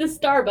around with the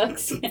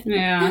Starbucks.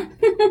 Yeah.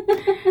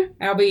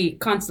 I'll be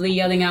constantly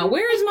yelling out,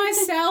 "Where's my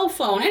cell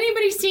phone?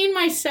 Anybody seen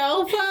my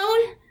cell phone?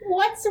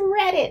 What's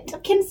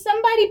Reddit? Can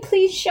somebody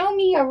please show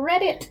me a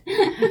Reddit?"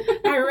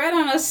 I read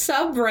on a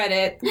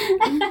subreddit.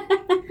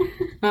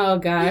 Oh,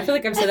 God. I feel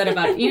like I've said that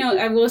about,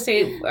 I will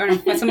say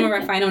some of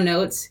our final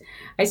notes,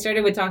 I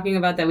started with talking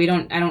about that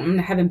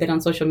I haven't been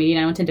on social media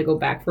and I don't tend to go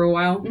back for a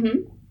while.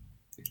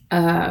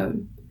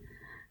 Mm-hmm.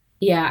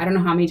 Yeah, I don't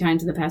know how many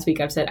times in the past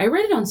week I've said, I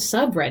read it on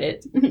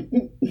subreddit.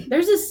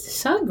 There's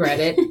this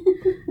subreddit.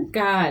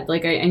 God,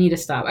 I need to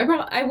stop.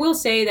 I will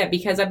say that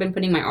because I've been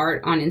putting my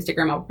art on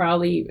Instagram, I'll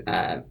probably,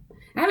 I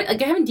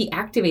haven't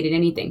deactivated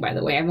anything, by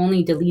the way. I've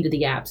only deleted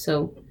the app,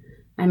 so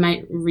I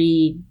might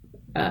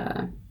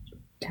download.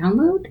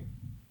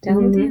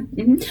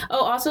 Mm-hmm.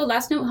 Oh, also,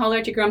 last note, holler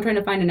at your girl. I'm trying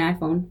to find an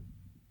iPhone.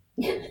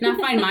 Not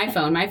find my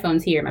phone. My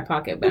phone's here in my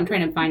pocket, but I'm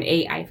trying to find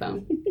a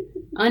iPhone.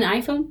 An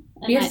iPhone?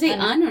 Do you have to say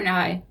un or an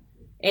I?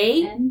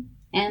 A?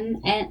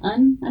 N, I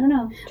don't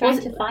know. Trying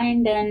to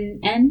find an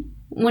N.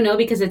 Well, no,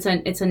 because it's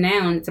a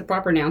noun. It's a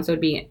proper noun, so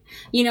it'd be.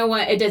 You know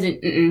what? It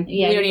doesn't.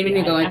 Yeah, we don't even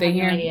need to go into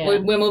here.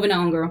 No we're moving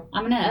on, girl.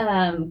 I'm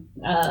gonna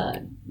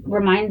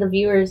remind the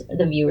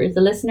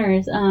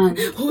listeners.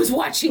 Who's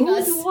watching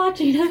us?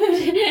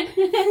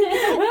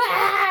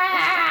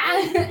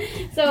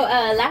 So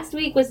last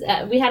week was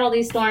we had all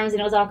these storms and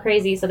it was all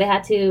crazy, so they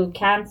had to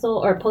cancel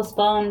or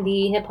postpone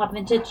the Hip Hop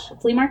Vintage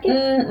Flea Market,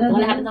 the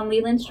one that happens on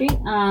Leland Street.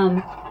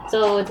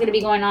 So it's going to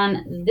be going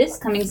on this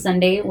coming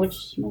Sunday, which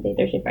Monday,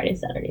 Thursday, Friday,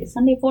 Saturday,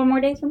 Sunday, 4 more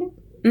days from now.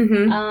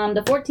 Mm-hmm.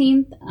 The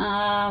 14th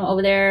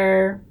over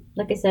there,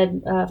 like I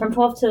said, from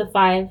 12 to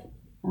 5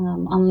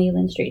 on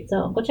Leland Street.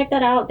 So go check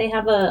that out. They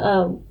have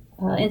a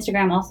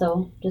Instagram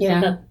also, just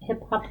like a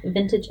Hip Hop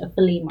Vintage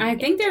Flea Market. I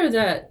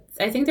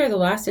think they're the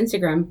last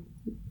Instagram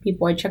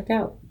people I checked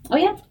out. Oh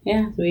yeah,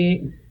 yeah,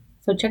 sweet.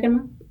 So check them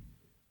out.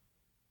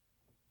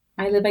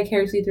 I live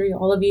vicariously through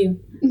all of you.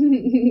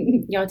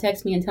 Y'all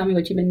text me and tell me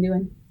what you've been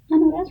doing. I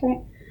know, that's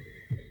right.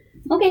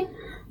 Okay.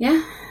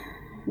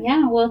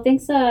 Yeah, well,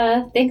 thanks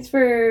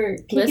for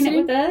kicking it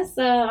with us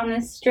on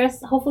this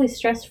hopefully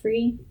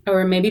stress-free.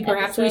 Or maybe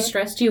perhaps we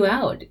stressed you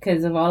out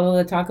because of all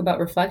of the talk about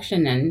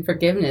reflection and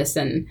forgiveness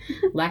and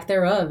lack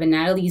thereof, and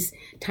Natalie's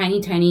tiny,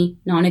 tiny,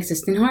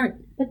 non-existent heart.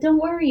 But don't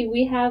worry,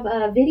 we have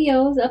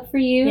videos up for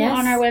you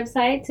on our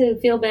website to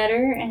feel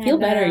better. And,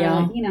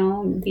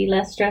 y'all. Be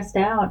less stressed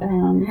out.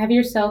 Have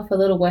yourself a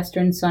little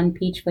Western Sun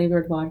peach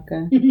flavored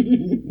vodka.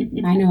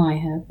 I know I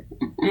have.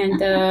 And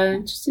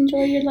just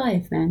enjoy your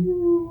life, man.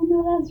 Oh,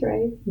 no, that's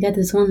right. You got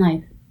this one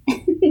life.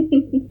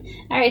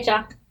 All right,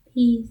 y'all.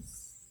 Peace.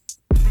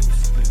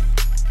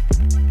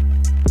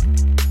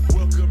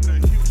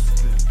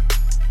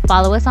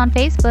 Follow us on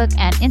Facebook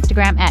and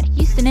Instagram at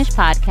Houstonish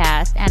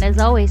Podcast. And as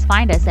always,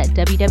 find us at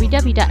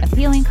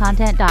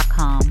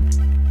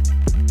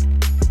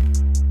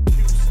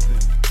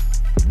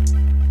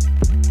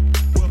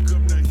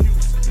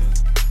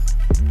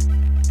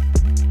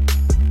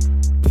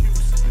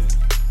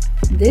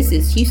This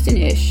is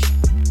Houston-ish.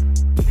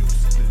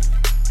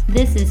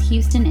 This is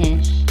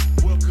Houston-ish.